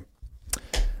next to your name.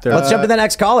 They're- Let's jump to the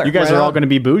next caller. You guys Right are all on. going to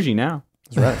be bougie now.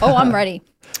 Oh, I'm ready.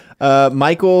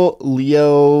 Michael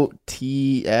Leo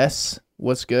TS.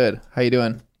 What's good? How you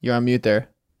doing? You're on mute there.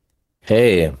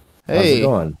 Hey. How's Hey. it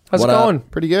going? How's What it up? going?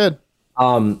 Pretty good.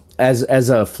 As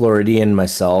a Floridian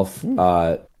myself,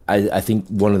 I think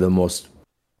one of the most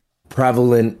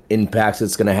prevalent impacts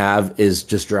it's going to have is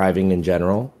just driving in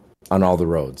general on all the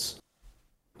roads.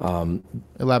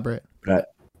 Elaborate.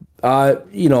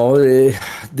 You know,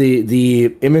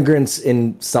 the immigrants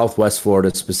in Southwest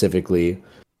Florida specifically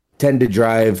tend to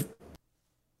drive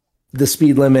the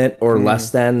speed limit or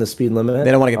less than the speed limit.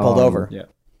 They don't want to get pulled over. Yeah.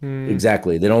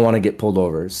 Exactly. They don't want to get pulled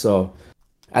over. So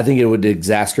I think it would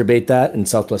exacerbate that. And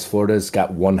Southwest Florida's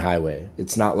got one highway.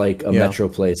 It's not like a metro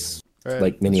place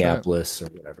like Minneapolis or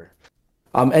whatever.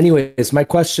 Anyways, my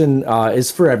question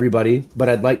is for everybody, but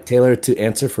I'd like Taylor to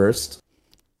answer first.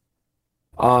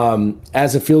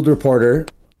 As a field reporter,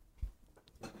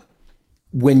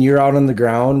 when you're out on the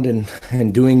ground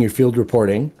and doing your field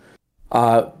reporting,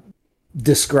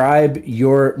 describe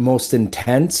your most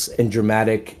intense and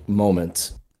dramatic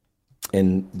moments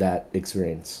in that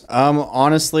experience.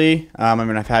 Honestly, I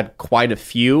mean, I've had quite a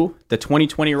few. The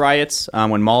 2020 riots,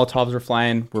 when Molotovs were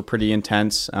flying, were pretty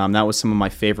intense. That was some of my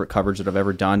favorite coverage that I've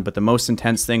ever done. But the most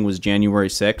intense thing was January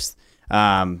 6th.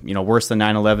 You know, worse than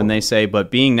 9/11, they say.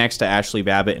 But being next to Ashley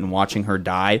Babbitt and watching her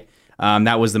die,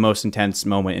 that was the most intense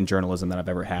moment in journalism that I've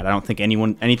ever had. I don't think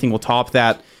anything will top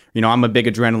that. You know, I'm a big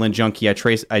adrenaline junkie. I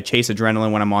chase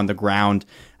adrenaline when I'm on the ground.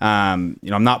 You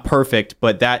know, I'm not perfect,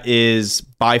 but that is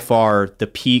by far the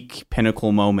peak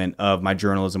pinnacle moment of my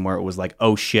journalism where it was like,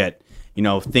 oh shit, you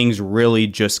know, things really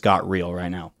just got real right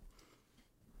now.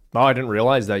 Oh, I didn't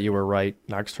realize that you were right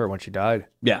next to her when she died.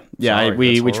 Yeah. Sorry,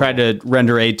 We tried to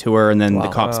render aid to her, and then the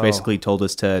cops basically told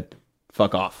us to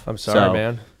fuck off. I'm sorry,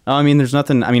 man. I mean, there's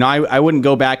nothing. I mean, I wouldn't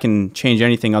go back and change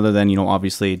anything other than, you know,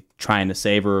 obviously trying to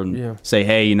save her and say,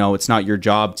 hey, you know, it's not your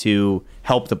job to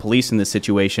help the police in this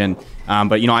situation.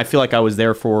 But, you know, I feel like I was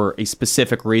there for a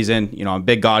specific reason. You know, I'm a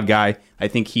big God guy. I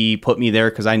think he put me there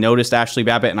because I noticed Ashley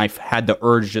Babbitt and I had the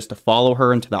urge just to follow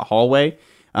her into that hallway.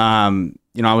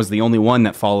 You know, I was the only one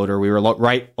that followed her. We were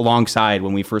right alongside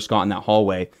when we first got in that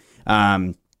hallway.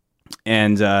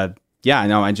 Yeah,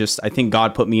 no, I think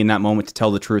God put me in that moment to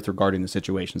tell the truth regarding the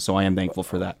situation. So I am thankful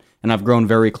for that. And I've grown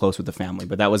very close with the family,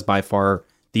 but that was by far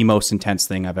the most intense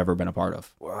thing I've ever been a part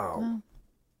of. Wow.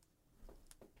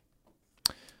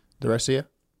 The rest of you?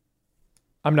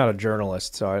 I'm not a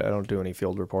journalist, so I don't do any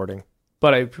field reporting,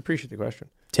 but I appreciate the question.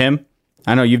 Tim,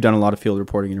 I know you've done a lot of field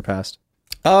reporting in your past.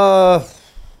 I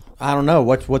don't know.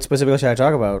 What specifically should I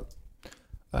talk about?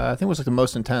 I think it was like the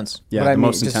most intense. Yeah, the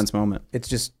most intense moment.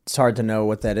 It's hard to know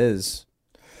what that is.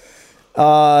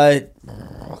 I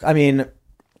mean,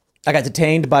 I got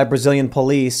detained by Brazilian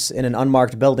police in an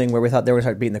unmarked building where we thought they were going to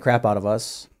start beating the crap out of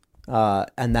us.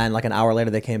 And then like an hour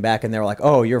later they came back and they were like,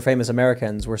 oh, you're famous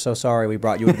Americans. We're so sorry we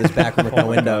brought you into this back room with no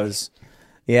windows.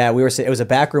 Yeah, it was a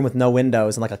back room with no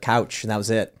windows and like a couch, and that was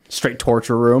it. Straight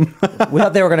torture room. We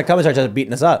thought they were going to come and start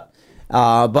beating us up.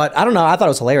 But I don't know. I thought it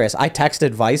was hilarious. I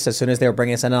texted Vice as soon as they were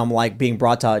bringing us in, and I'm like being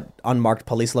brought to an unmarked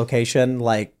police location.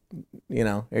 Like, you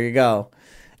know, here you go.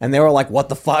 And they were like, what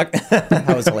the fuck?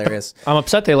 That was hilarious. I'm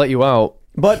upset they let you out.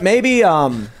 But maybe,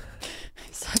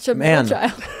 such a man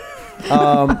child.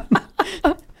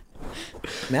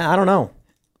 Man, I don't know.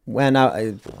 When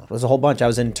it was a whole bunch. I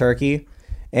was in Turkey,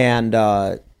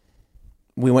 and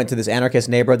we went to this anarchist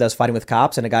neighborhood that was fighting with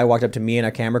cops, and a guy walked up to me and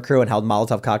our camera crew and held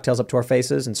Molotov cocktails up to our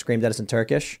faces and screamed at us in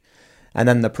Turkish. And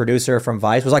then the producer from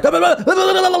Vice was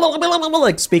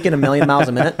like speaking a million miles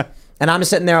a minute. And I'm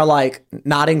just sitting there like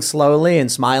nodding slowly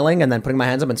and smiling and then putting my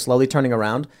hands up and slowly turning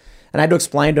around. And I had to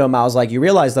explain to him, I was like, you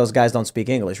realize those guys don't speak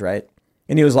English, right?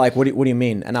 And he was like, what do you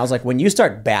mean? And I was like, when you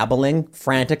start babbling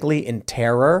frantically in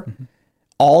terror,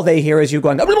 all they hear is you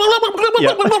going,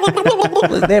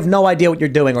 they have no idea what you're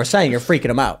doing or saying. You're freaking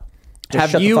them out.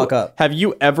 Just shut the fuck up. Have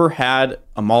you ever had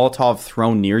a Molotov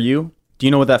thrown near you? Do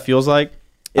you know what that feels like?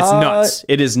 It's nuts.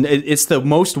 It's the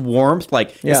most warmth.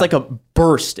 Like, it's like a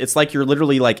burst. It's like you're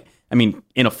literally like, I mean,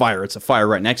 in a fire. It's a fire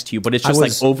right next to you, but it's just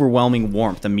like overwhelming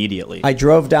warmth immediately. I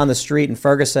drove down the street in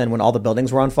Ferguson when all the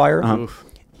buildings were on fire.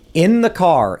 In the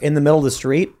car, in the middle of the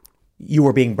street, you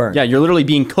were being burned. Yeah, you're literally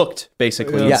being cooked,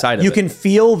 basically, inside of it. You can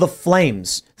feel the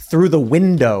flames through the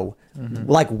window,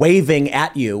 like waving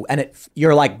at you, and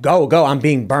you're like, go, I'm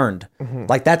being burned.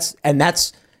 Like it's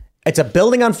a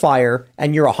building on fire,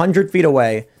 and you're 100 feet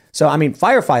away. So, I mean,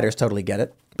 firefighters totally get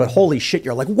it, but holy shit,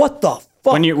 you're like, what the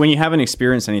fuck? When you haven't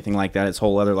experienced anything like that, it's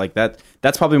whole other like that.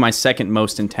 That's probably my second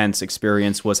most intense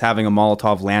experience was having a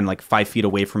Molotov land like 5 feet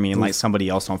away from me and light somebody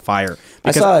else on fire.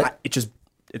 Because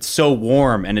it's so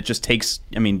warm and it just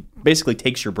basically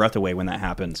takes your breath away when that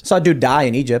happens. I saw a dude die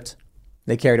in Egypt.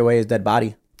 They carried away his dead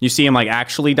body. You see him like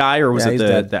actually die, or was it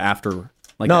the after?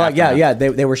 Like no, aftermath. yeah.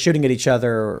 They were shooting at each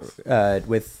other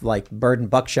with like bird and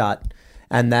buckshot,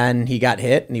 and then he got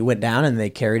hit and he went down, and they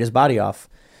carried his body off,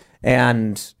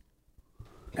 and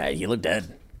he looked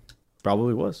dead.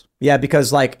 Probably was. Yeah,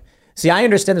 because like, see, I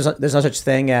understand there's no such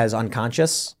thing as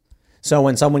unconscious. So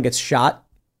when someone gets shot,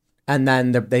 and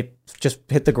then they just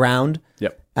hit the ground,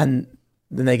 yep, and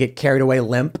then they get carried away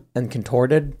limp and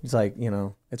contorted. It's like,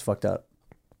 it's fucked up.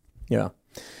 Yeah.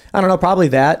 I don't know, probably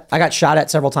that. I got shot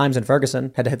at several times in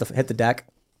Ferguson. Had to hit the deck.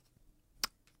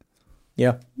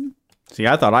 Yeah. See,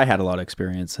 I thought I had a lot of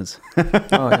experiences.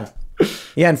 Yeah.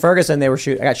 Yeah, in Ferguson, I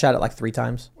got shot at like 3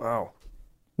 times. Wow.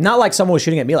 Not like someone was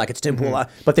shooting at me like it's Tim Pula,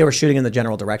 but they were shooting in the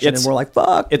general direction, and we're like,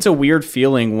 fuck. It's a weird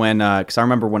feeling when, because I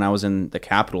remember when I was in the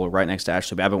Capitol right next to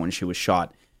Ashley Babbitt when she was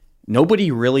shot, nobody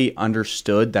really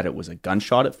understood that it was a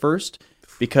gunshot at first,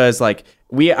 because like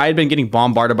I had been getting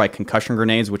bombarded by concussion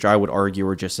grenades, which I would argue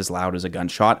were just as loud as a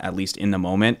gunshot, at least in the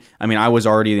moment. I mean, I was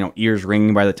already, ears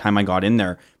ringing by the time I got in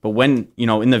there. But when,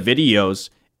 in the videos,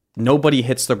 nobody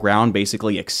hits the ground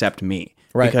basically except me.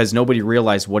 Right. Because nobody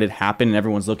realized what had happened and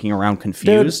everyone's looking around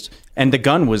confused. Dude. And the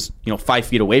gun was, 5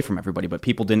 feet away from everybody, but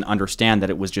people didn't understand that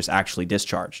it was just actually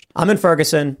discharged. I'm in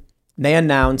Ferguson. They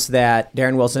announced that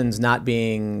Darren Wilson's not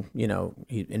being,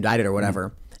 indicted or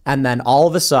whatever. And then all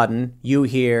of a sudden, you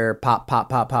hear pop, pop,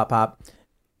 pop, pop, pop.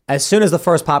 As soon as the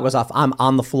first pop goes off, I'm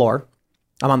on the floor.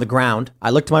 I'm on the ground. I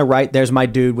look to my right. There's my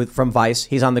dude from Vice.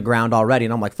 He's on the ground already.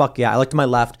 And I'm like, fuck yeah. I look to my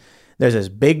left. There's this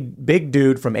big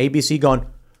dude from ABC going,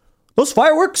 those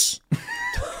fireworks?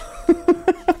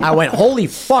 I went, holy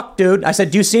fuck, dude. I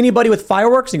said, do you see anybody with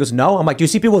fireworks? And he goes, no. I'm like, do you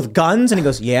see people with guns? And he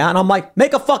goes, yeah. And I'm like,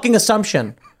 make a fucking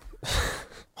assumption.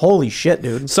 Holy shit,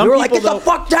 dude. Some we were people, like, get the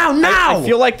fuck down now. I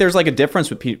feel like there's like a difference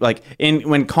with people. Like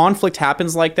when conflict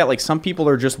happens like that, like some people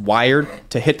are just wired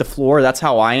to hit the floor. That's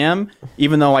how I am.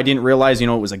 Even though I didn't realize, it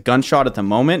was a gunshot at the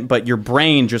moment, but your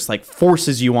brain just like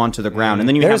forces you onto the ground. And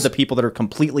then you have the people that are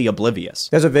completely oblivious.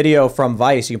 There's a video from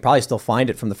Vice. You can probably still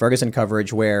find it from the Ferguson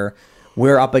coverage where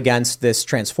we're up against this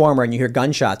transformer and you hear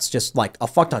gunshots, just like a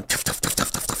fuck ton.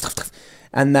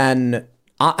 And then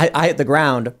I hit the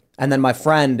ground. And then my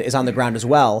friend is on the ground as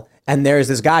well. And there's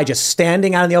this guy just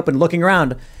standing out in the open looking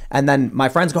around. And then my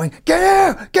friend's going, get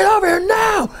here, get over here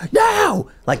now.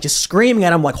 Like just screaming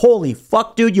at him like, holy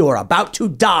fuck, dude, you are about to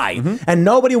die. And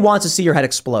nobody wants to see your head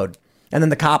explode. And then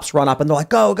the cops run up and they're like,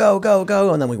 go, go, go,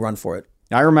 go. And then we run for it.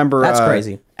 I remember that's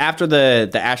crazy. After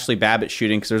the Ashley Babbitt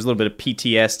shooting, because there's a little bit of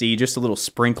PTSD, just a little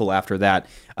sprinkle after that.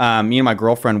 Me and my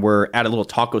girlfriend were at a little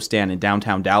taco stand in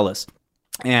downtown Dallas.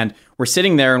 And we're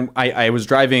sitting there, and I was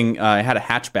driving, I had a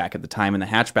hatchback at the time, and the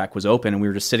hatchback was open, and we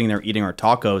were just sitting there eating our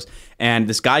tacos, and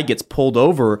this guy gets pulled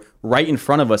over right in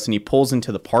front of us, and he pulls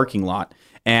into the parking lot.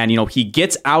 And, he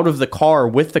gets out of the car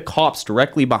with the cops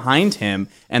directly behind him,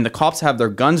 and the cops have their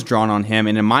guns drawn on him,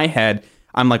 and in my head,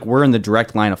 I'm like, we're in the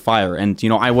direct line of fire. And,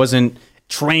 I wasn't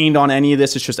trained on any of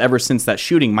this. It's just ever since that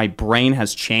shooting, my brain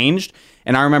has changed.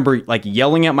 And I remember like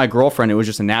yelling at my girlfriend. It was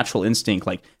just a natural instinct,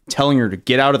 like telling her to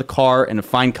get out of the car and to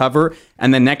find cover.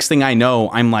 And the next thing I know,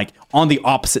 I'm like on the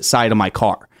opposite side of my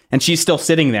car and she's still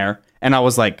sitting there. And I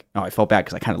was like, oh, I felt bad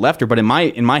because I kind of left her. But in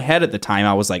my head at the time,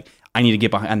 I was like, I need to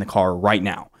get behind the car right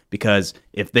now because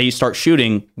if they start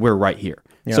shooting, we're right here.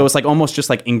 Yeah. So it's like almost just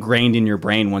like ingrained in your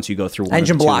brain once you go through one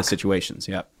Engine or two block. of the situations.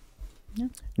 Yeah.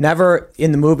 Never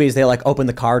in the movies they like open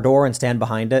the car door and stand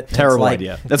behind it. Terrible like,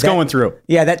 idea. That's going through.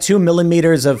 Yeah, that 2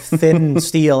 millimeters of thin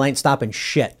steel ain't stopping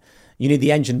shit. You need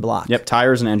the engine block. Yep,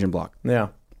 tires and engine block. Yeah.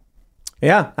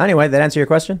 Yeah. Anyway, that answer your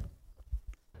question?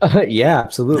 Yeah,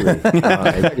 absolutely. I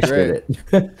appreciate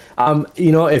it.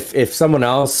 If someone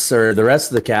else or the rest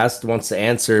of the cast wants to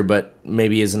answer, but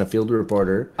maybe isn't a field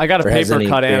reporter. I got a paper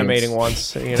cut animating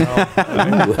once.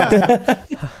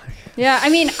 Yeah, I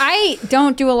mean, I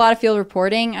don't do a lot of field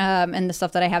reporting, and the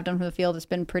stuff that I have done from the field has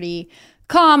been pretty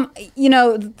calm.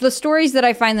 The stories that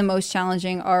I find the most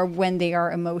challenging are when they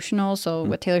are emotional. So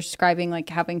what Taylor's describing, like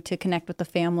having to connect with the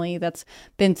family that's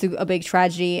been through a big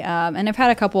tragedy. And I've had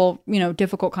a couple,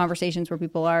 difficult conversations where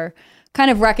people are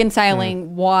kind of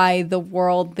reconciling why the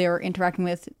world they're interacting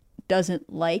with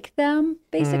doesn't like them,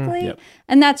 basically. Yep.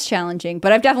 And that's challenging.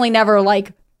 But I've definitely never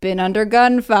been under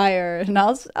gunfire, and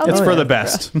I'll it's for the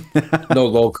best. No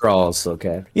low crawls,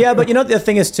 okay. Yeah, but the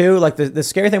thing is too, like the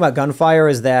scary thing about gunfire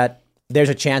is that there's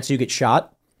a chance you get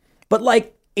shot, but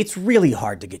it's really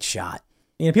hard to get shot.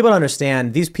 People don't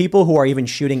understand. These people who are even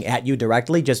shooting at you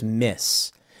directly just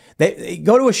miss. They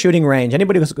go to a shooting range.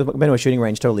 Anybody who's been to a shooting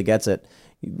range totally gets it.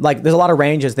 like there's a lot of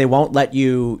ranges. They won't let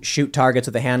you shoot targets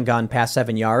with a handgun past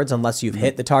 7 yards unless you've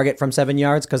hit the target from 7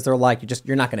 yards, because they're like,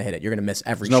 you're not going to hit it. You're going to miss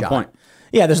every shot. No point.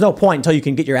 Yeah, there's no point until you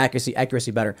can get your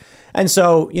accuracy better. And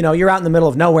so, you're out in the middle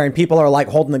of nowhere and people are like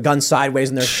holding the gun sideways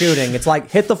and they're shooting. It's like,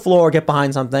 hit the floor, get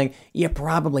behind something. You're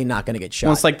probably not going to get shot.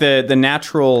 Well, it's like the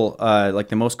natural, like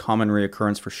the most common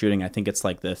reoccurrence for shooting. I think it's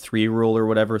like the 3 rule or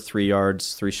whatever, 3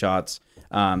 yards, 3 shots,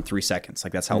 3 seconds.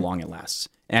 Like that's how long it lasts.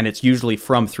 And it's usually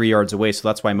from 3 yards away. So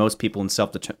that's why most people in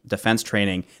self-defense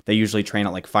training, they usually train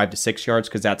at like 5 to 6 yards,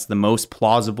 because that's the most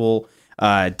plausible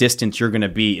distance you're going to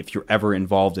be if you're ever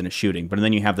involved in a shooting. But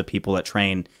then you have the people that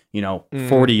train,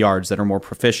 40 yards that are more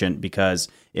proficient, because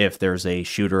if there's a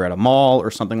shooter at a mall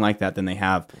or something like that, then they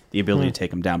have the ability to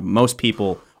take them down. Most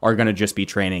people are going to just be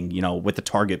training, with the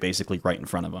target basically right in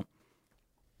front of them.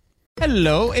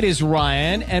 Hello, it is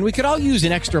Ryan, and we could all use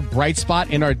an extra bright spot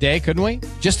in our day, couldn't we?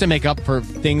 Just to make up for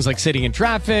things like sitting in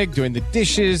traffic, doing the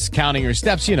dishes, counting your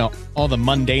steps, all the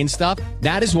mundane stuff.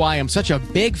 That is why I'm such a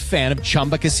big fan of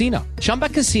Chumba Casino. Chumba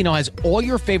Casino has all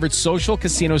your favorite social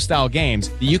casino-style games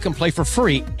that you can play for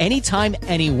free anytime,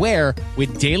 anywhere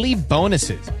with daily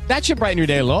bonuses. That should brighten your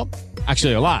day a little.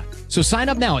 Actually, a lot. So sign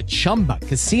up now at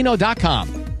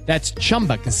ChumbaCasino.com. That's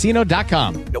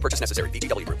ChumbaCasino.com. No purchase necessary.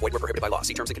 VGW Group. Void where prohibited by law.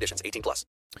 See terms and conditions. 18+.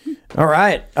 All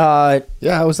right.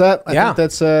 Yeah, how was that? I think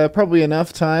that's probably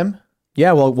enough time.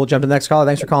 Yeah, well, we'll jump to the next caller.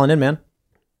 Thanks for calling in, man.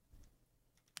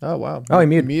 Oh, wow. Oh, you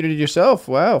muted yourself.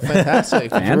 Wow, fantastic.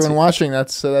 For everyone watching,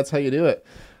 that's how you do it.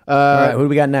 All right, who do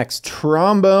we got next?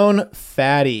 Trombone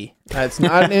Fatty. That's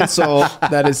not an insult.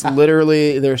 That is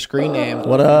literally their screen name.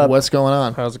 What up? What's going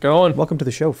on? How's it going? Welcome to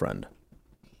the show, friend.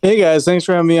 Hey guys, thanks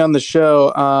for having me on the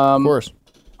show. Of course.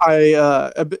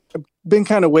 I've been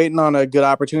kind of waiting on a good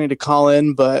opportunity to call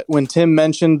in, but when Tim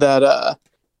mentioned that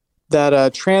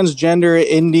transgender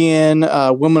Indian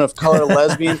woman of color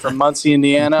lesbian from Muncie,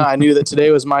 Indiana, I knew that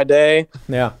today was my day.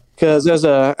 Yeah. Because as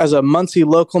a Muncie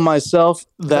local myself,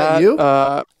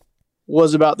 that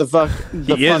was about the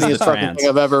funniest fucking thing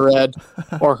I've ever read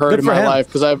or heard in my life,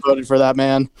 because I voted for that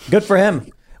man. Good for him.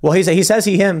 Well, he says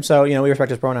he, him, so, we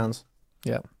respect his pronouns.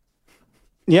 Yeah.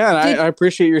 Yeah, and I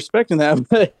appreciate you respecting that.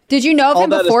 But did you know of him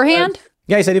beforehand?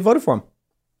 Yeah, he said he voted for him.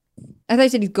 I thought he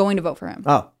said he's going to vote for him.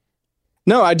 Oh.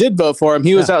 No, I did vote for him.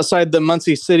 He was outside the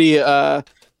Muncie City,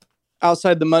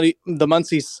 outside the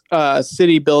Muncie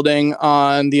City building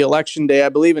on the election day, I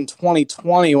believe in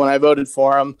 2020, when I voted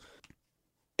for him.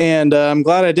 And I'm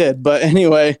glad I did. But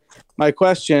anyway, my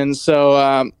question.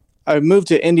 So I moved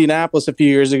to Indianapolis a few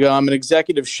years ago. I'm an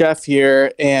executive chef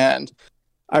here, and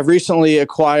I've recently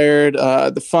acquired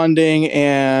the funding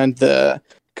and the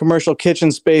commercial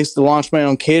kitchen space to launch my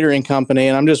own catering company.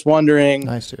 And I'm just wondering,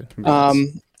 nice, dude.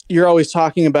 You're always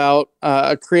talking about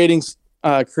creating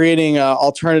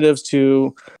alternatives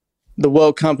to the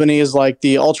woke companies like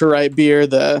the ultra right beer,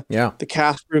 the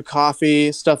cast brew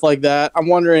coffee, stuff like that. I'm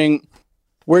wondering,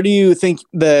 where do you think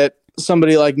that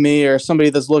somebody like me or somebody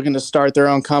that's looking to start their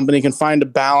own company can find a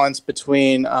balance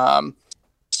between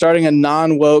starting a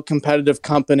non-woke competitive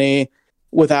company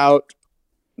without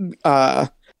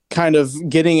kind of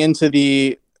getting into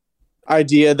the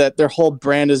idea that their whole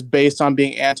brand is based on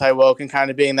being anti-woke and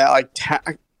kind of being that like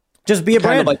just be a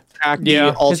brand, like tacky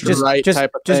ultra-right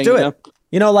type of thing. Just do it.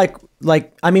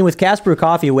 Like I mean, with Cast Brew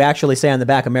Coffee, we actually say on the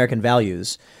back American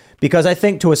values, because I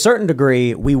think to a certain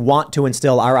degree we want to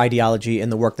instill our ideology in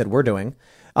the work that we're doing.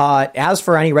 As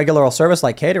for any regular service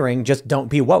like catering, just don't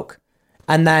be woke.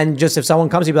 And then just if someone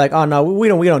comes, you'd be like, oh no, we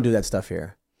don't do that stuff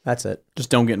here. That's it.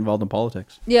 Just don't get involved in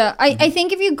politics. Yeah, I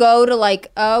think if you go to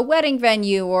like a wedding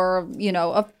venue or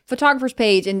a photographer's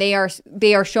page and they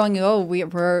are showing you,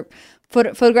 we're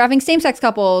photographing same-sex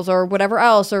couples or whatever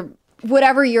else, or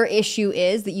whatever your issue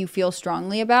is that you feel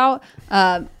strongly about,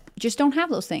 just don't have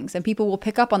those things, and people will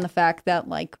pick up on the fact that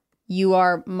like you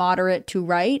are moderate to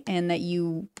right and that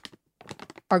you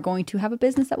are going to have a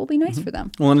business that will be nice for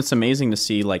them. Well, and it's amazing to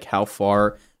see like how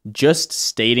far just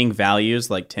stating values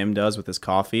like Tim does with his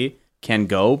coffee can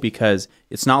go, because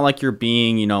it's not like you're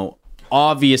being,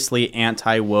 obviously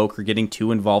anti-woke or getting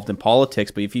too involved in politics.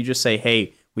 But if you just say,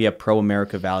 hey, we have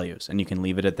pro-America values, and you can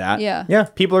leave it at that. Yeah.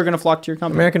 People are going to flock to your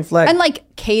company. American flag. And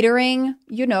like catering,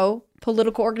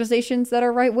 political organizations that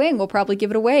are right wing will probably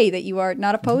give it away that you are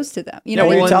not opposed to them. You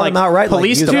tell them outright.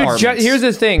 Police departments. Here's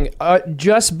the thing: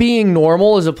 just being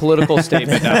normal is a political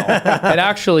statement now. It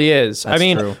actually is. That's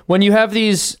true. When you have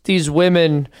these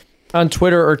women on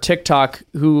Twitter or TikTok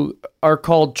who are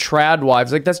called trad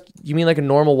wives. Like you mean like a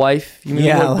normal wife? You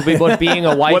mean what being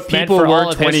a wife what meant people for were all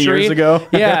of 20 history? years ago?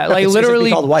 Yeah, like literally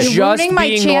just You're ruining my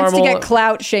being chance normal. to get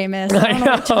clout, Seamus. I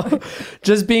know.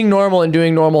 Just being normal and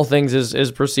doing normal things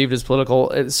is perceived as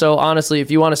political. So honestly, if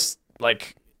you want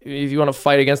to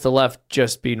fight against the left,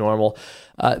 just be normal.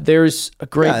 There's a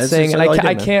great thing, and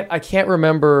I can't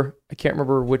remember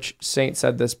which saint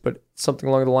said this, but something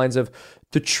along the lines of,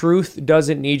 the truth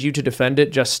doesn't need you to defend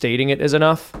it, just stating it is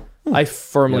enough. I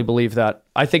firmly believe that.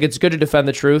 I think it's good to defend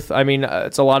the truth. I mean,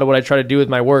 it's a lot of what I try to do with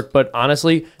my work, but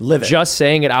honestly, just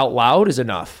saying it out loud is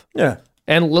enough. Yeah.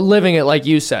 And living it like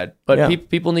you said. But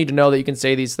people need to know that you can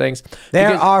say these things.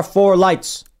 There are 4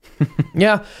 lights.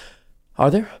 Yeah. Are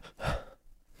there?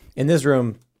 In this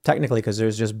room, technically, because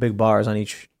there's just big bars on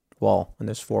each wall, and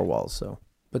there's 4 walls, so...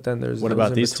 But then there's what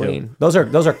about these two? Those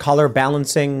are color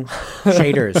balancing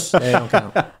shaders. They don't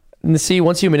count. And see,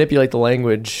 once you manipulate the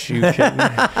language, you can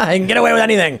I can get away with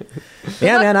anything.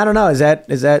 Yeah, man. I don't know. Is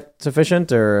that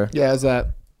sufficient or? Yeah, is that?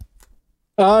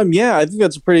 Yeah, I think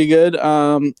that's pretty good.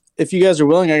 If you guys are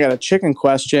willing, I got a chicken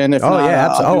question. If not,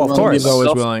 absolutely. Of course.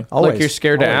 Always willing. Always. Like you're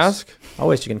scared to ask.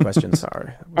 Always chicken questions.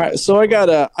 Sorry. All right, so I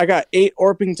got 8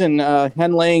 Orpington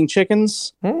hen-laying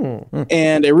chickens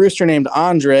and a rooster named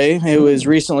Andre, who has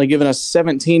recently given us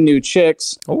 17 new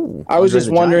chicks. I was just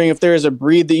wondering if there is a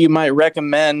breed that you might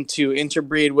recommend to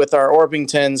interbreed with our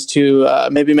Orpingtons to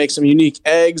maybe make some unique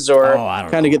eggs or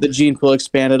kind of get the gene pool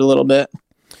expanded a little bit.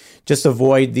 Just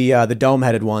avoid the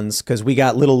dome-headed ones, because we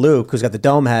got little Luke, who's got the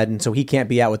dome head, and so he can't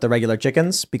be out with the regular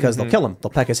chickens because they'll kill him. They'll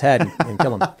peck his head and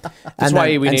kill him. That's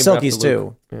why we named Silky's after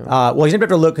too. Yeah. Well, he's named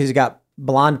after Luke because he's got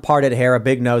blonde parted hair, a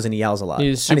big nose, and he yells a lot.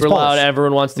 He's super loud.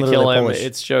 Everyone wants to kill him. Polish.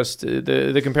 It's just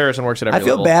the comparison works at every I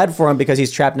feel level. bad for him because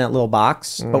he's trapped in that little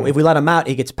box. But if we let him out,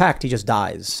 he gets pecked. He just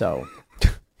dies. So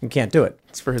you can't do it.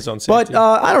 It's for his own safety. But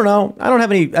I don't know. I don't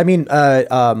have any. I mean,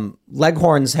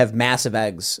 Leghorns have massive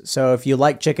eggs. So if you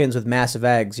like chickens with massive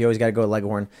eggs, you always got to go with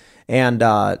Leghorn. And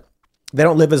they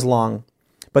don't live as long.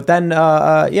 But then,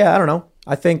 I don't know.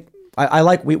 I think I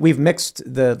like we've mixed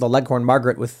the Leghorn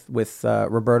Margaret with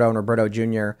Roberto and Roberto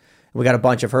Jr. We got a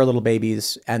bunch of her little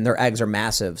babies, and their eggs are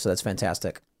massive. So that's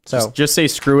fantastic. So just say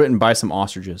screw it and buy some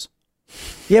ostriches.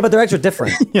 Yeah, but their eggs are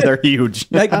different. Yeah, they're huge.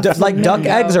 Like duck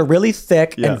eggs are really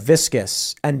thick and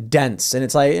viscous and dense, and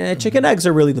it's like chicken eggs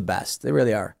are really the best. They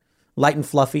really are, light and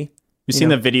fluffy. You seen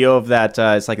the video of that?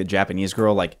 It's like a Japanese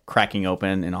girl like cracking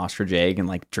open an ostrich egg and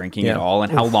like drinking it all,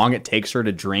 and how long it takes her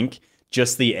to drink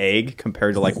just the egg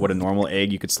compared to like what a normal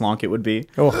egg you could slonk it would be.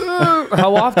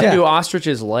 How often do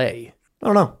ostriches lay? I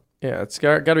don't know. Yeah, it's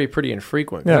got to be pretty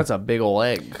infrequent. Yeah. That's a big old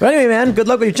egg. But anyway, man, good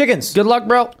luck with your chickens. Good luck,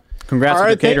 bro. Congrats to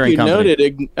the catering company.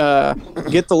 Noted.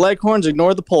 Get the Leghorns,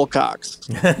 ignore the polecocks.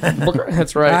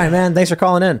 That's right. All right, man. Thanks for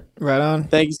calling in. Right on.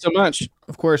 Thank you so much.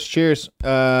 Of course. Cheers.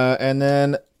 And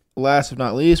then last but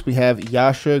not least, we have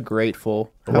Yasha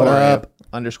Grateful. What up?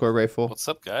 _ Grateful. What's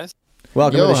up, guys?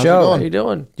 Welcome Yo, to the how's it show. going? How you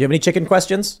doing? Do you have any chicken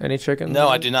questions? Any chicken? No,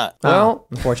 I do not. Well,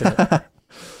 unfortunate.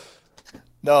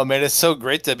 No, man, it's so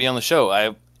great to be on the show.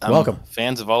 I'm Welcome.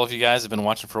 Fans of all of you guys. I've been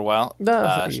watching for a while.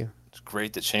 Thank you. It's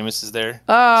great that Seamus is there.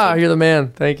 You're the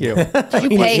man. Thank you. You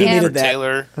pay him.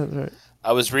 Taylor. That's right.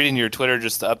 I was reading your Twitter,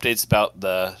 just the updates about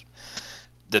the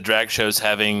drag shows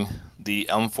having the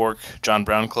Elm Fork John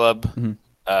Brown Club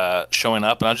showing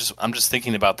up, and I'm just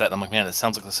thinking about that, and I'm like, man, it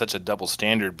sounds like such a double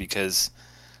standard, because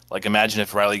like imagine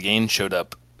if Riley Gaines showed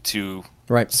up to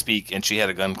speak and she had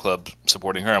a gun club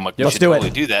supporting her. I'm like, we should totally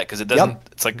do that, because it doesn't.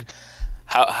 It's like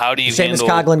how do you Seamus handle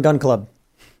Coughlin Gun Club?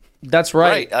 That's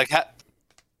right. Like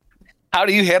how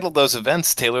do you handle those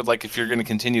events, Taylor? Like, if you're going to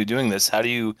continue doing this, how do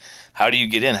you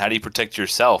get in? How do you protect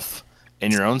yourself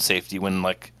and your own safety when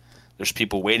like there's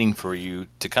people waiting for you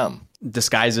to come?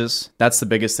 Disguises. That's the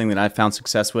biggest thing that I've found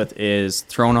success with, is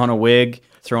throwing on a wig,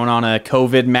 throwing on a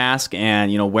COVID mask,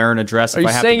 and wearing a dress. Are you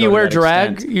saying you wear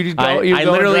drag? I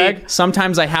literally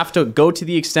sometimes I have to go to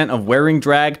the extent of wearing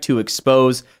drag to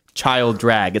expose child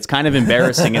drag. It's kind of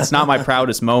embarrassing. It's not my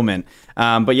proudest moment.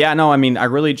 But yeah, no, I mean, I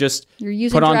really just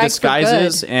put on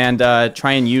disguises and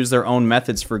try and use their own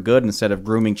methods for good instead of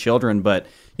grooming children. But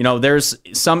there's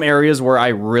some areas where I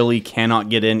really cannot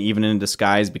get in, even in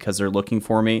disguise, because they're looking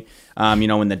for me.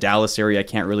 In the Dallas area, I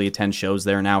can't really attend shows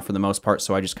there now for the most part,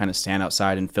 so I just kind of stand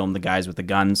outside and film the guys with the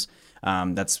guns.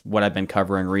 That's what I've been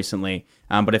covering recently.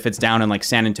 But if it's down in like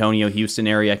San Antonio, Houston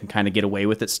area, I can kind of get away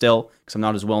with it still, because I'm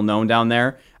not as well known down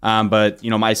there. But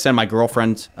I send my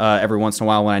girlfriend every once in a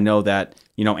while when I know that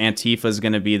Antifa is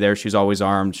going to be there. She's always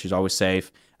armed. She's always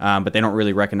safe. But they don't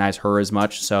really recognize her as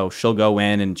much, so she'll go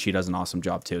in, and she does an awesome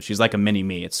job too. She's like a mini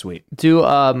me. It's sweet.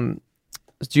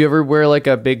 Do you ever wear like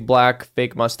a big black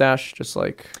fake mustache? Just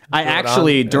like I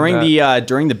actually during the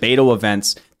Beto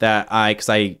events that because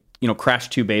I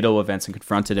crashed 2 Beto events and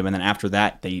confronted him, and then after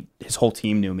that his whole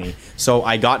team knew me. So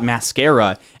I got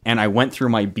mascara and I went through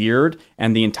my beard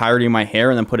and the entirety of my hair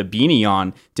and then put a beanie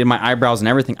on, did my eyebrows and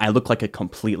everything. I looked like a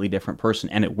completely different person,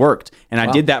 and it worked. And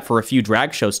I did that for a few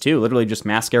drag shows too. Literally just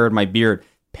mascaraed my beard.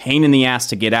 Pain in the ass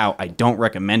to get out. I don't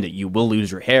recommend it. You will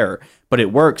lose your hair, but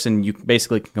it works, and you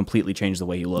basically can completely change the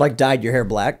way you look. Like dyed your hair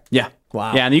black? Yeah.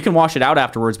 Wow. Yeah, and you can wash it out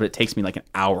afterwards, but it takes me like an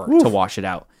hour to wash it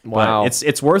out. Wow. But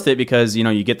it's worth it because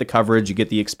you get the coverage, you get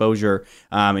the exposure,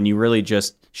 and you really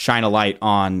just shine a light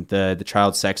on the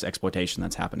child sex exploitation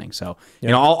that's happening. So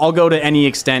I'll go to any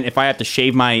extent. If I have to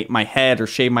shave my head or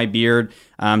shave my beard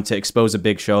to expose a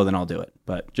big show, then I'll do it.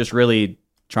 But just really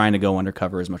trying to go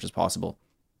undercover as much as possible.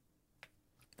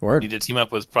 Word. You need to team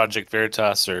up with Project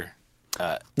Veritas or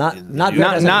not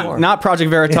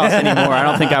Project Veritas anymore. I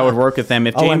don't think I would work with them.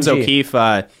 If James O'Keefe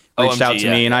reached out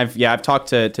to me, and I've talked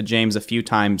to James a few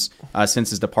times since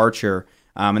his departure,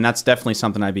 and that's definitely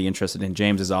something I'd be interested in.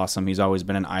 James is awesome. He's always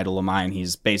been an idol of mine.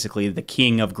 He's basically the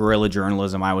king of guerrilla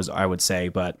journalism, I would say.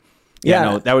 But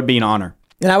that would be an honor.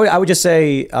 And I would just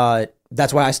say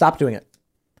that's why I stopped doing it.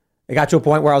 It got to a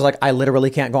point where I was like, I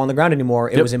literally can't go on the ground anymore.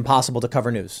 It was impossible to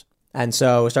cover news. And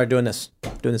so I started doing this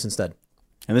instead.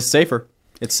 And this is safer.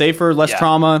 It's safer, less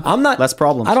trauma, less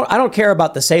problems. I don't care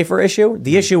about the safer issue.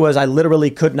 The issue was I literally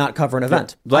could not cover an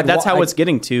event. But that's how it's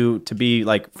getting to be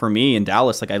like for me in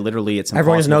Dallas. Like I literally, it's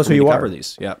everyone just knows who you are.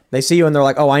 These. Yeah, they see you and they're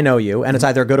like, "Oh, I know you," and it's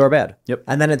either good or bad. Yep.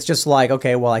 And then it's just like,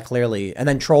 okay, well, I clearly. And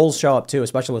then trolls show up too,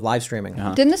 especially with live streaming.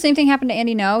 Didn't the same thing happen to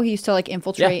Andy No? He used to like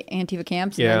infiltrate Antifa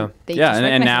camps.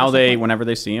 And now whenever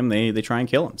they see him, they try and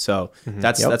kill him. So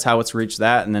that's how it's reached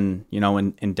that. And then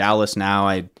in Dallas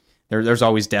now, There's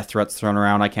always death threats thrown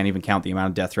around. I can't even count the amount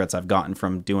of death threats I've gotten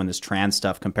from doing this trans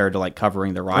stuff compared to like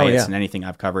covering the riots and anything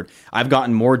I've covered. I've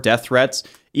gotten more death threats,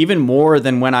 even more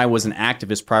than when I was an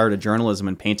activist prior to journalism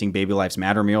and painting Baby Lives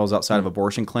Matter murals outside of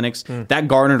abortion clinics. That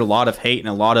garnered a lot of hate and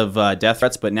a lot of death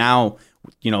threats. But now,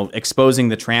 exposing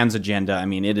the trans agenda, I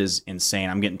mean, it is insane.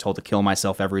 I'm getting told to kill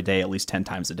myself every day, at least 10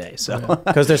 times a day. So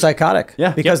because they're psychotic.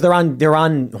 Yeah. Because they're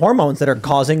on hormones that are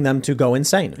causing them to go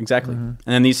insane. Exactly. And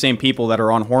then these same people that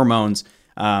are on hormones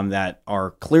that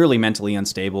are clearly mentally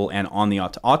unstable and on the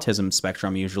autism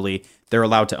spectrum, usually they're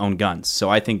allowed to own guns. So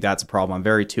I think that's a problem. I'm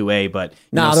very 2A, but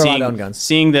they're allowed to own guns.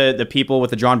 Seeing the people with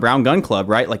the John Brown Gun Club,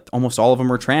 right? Like almost all of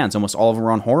them are trans, almost all of them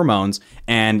are on hormones,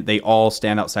 and they all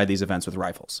stand outside these events with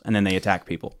rifles, and then they attack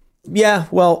people. Yeah,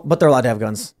 well, but they're allowed to have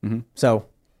guns. So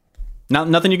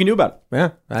nothing you can do about it.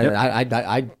 Yeah,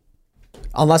 I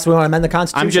unless we want to amend the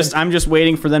Constitution. I'm just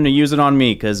waiting for them to use it on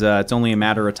me because it's only a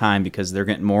matter of time because they're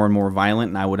getting more and more violent,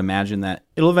 and I would imagine that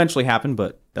it'll eventually happen.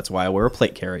 But that's why I wear a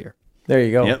plate carrier. There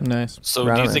you go. Yep. Nice. So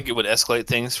do you think it would escalate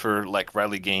things for like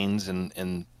Riley Gaines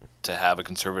and to have a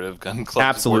conservative gun club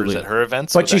absolutely at her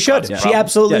events? But she should. She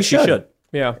absolutely should.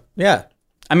 Yeah. Yeah.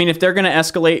 I mean, if they're going to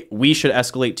escalate, we should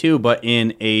escalate too, but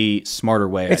in a smarter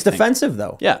way. It's defensive,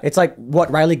 though. Yeah. It's like, what,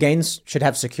 Riley Gaines should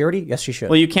have security? Yes, she should.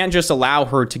 Well, you can't just allow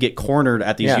her to get cornered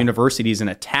at these universities and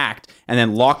attacked and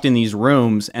then locked in these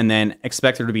rooms and then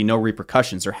expect there to be no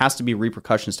repercussions. There has to be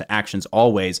repercussions to actions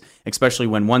always, especially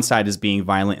when one side is being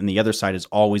violent and the other side is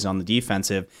always on the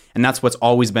defensive. And that's what's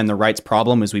always been the right's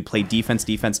problem is we play defense.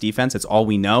 It's all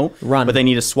we know. Run. But they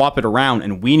need to swap it around,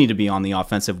 and we need to be on the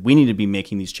offensive. We need to be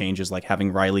making these changes, like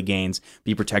having Riley Gaines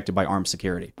be protected by armed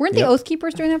security. Weren't the Oath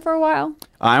Keepers doing that for a while?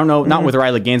 I don't know, not with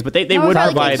Riley Gaines, but they would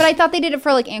provide. But I thought they did it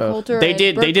for like Ann Coulter. They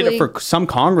did it for some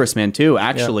congressmen too.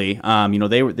 Actually,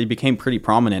 they became pretty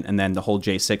prominent, and then the whole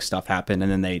J6 stuff happened,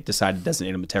 and then they decided to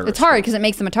designate them a terrorist. It's hard because it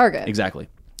makes them a target. Exactly.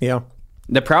 Yeah.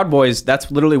 The Proud Boys, that's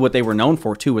literally what they were known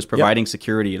for too, was providing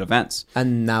security at events.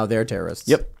 And now they're terrorists.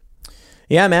 Yep.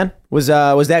 Yeah, man. Was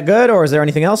that good, or is there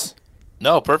anything else?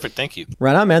 No, perfect. Thank you.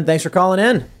 Right on, man. Thanks for calling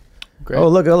in. Great. Oh,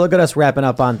 look at us wrapping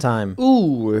up on time.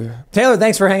 Ooh. Tayler,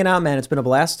 thanks for hanging out, man. It's been a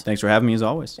blast. Thanks for having me as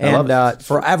always. And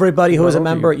for everybody who is a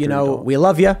member, we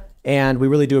love you, and we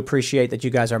really do appreciate that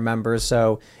you guys are members.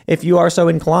 So if you are so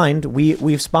inclined,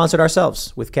 we've sponsored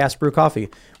ourselves with Cask Brew Coffee.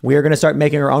 We are going to start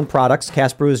making our own products.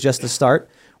 Cask Brew is just the start.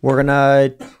 We're going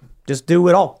to just do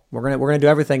it all. We're going to do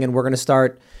everything, and we're going to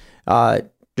start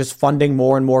just funding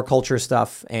more and more culture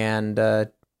stuff, and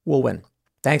we'll win.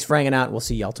 Thanks for hanging out. We'll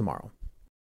see y'all tomorrow.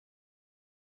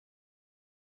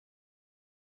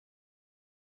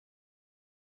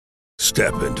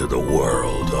 Step into the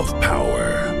world of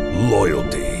power,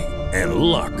 loyalty, and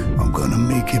luck. I'm gonna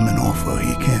make him an offer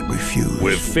he can't refuse.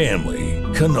 With family,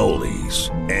 cannolis,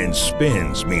 and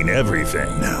spins mean everything.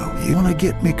 Now, you wanna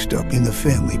get mixed up in the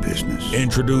family business.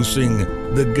 Introducing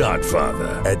The Godfather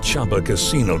at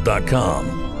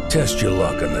ChumbaCasino.com. Test your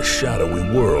luck in the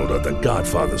shadowy world of The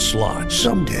Godfather slot.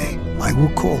 Someday, I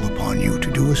will call upon you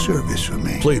to do a service for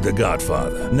me. Play The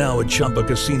Godfather, now at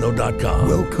ChumbaCasino.com.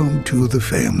 Welcome to the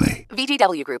family.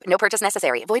 VGW Group. No purchase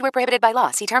necessary. Void where prohibited by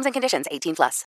law. See terms and conditions. 18+.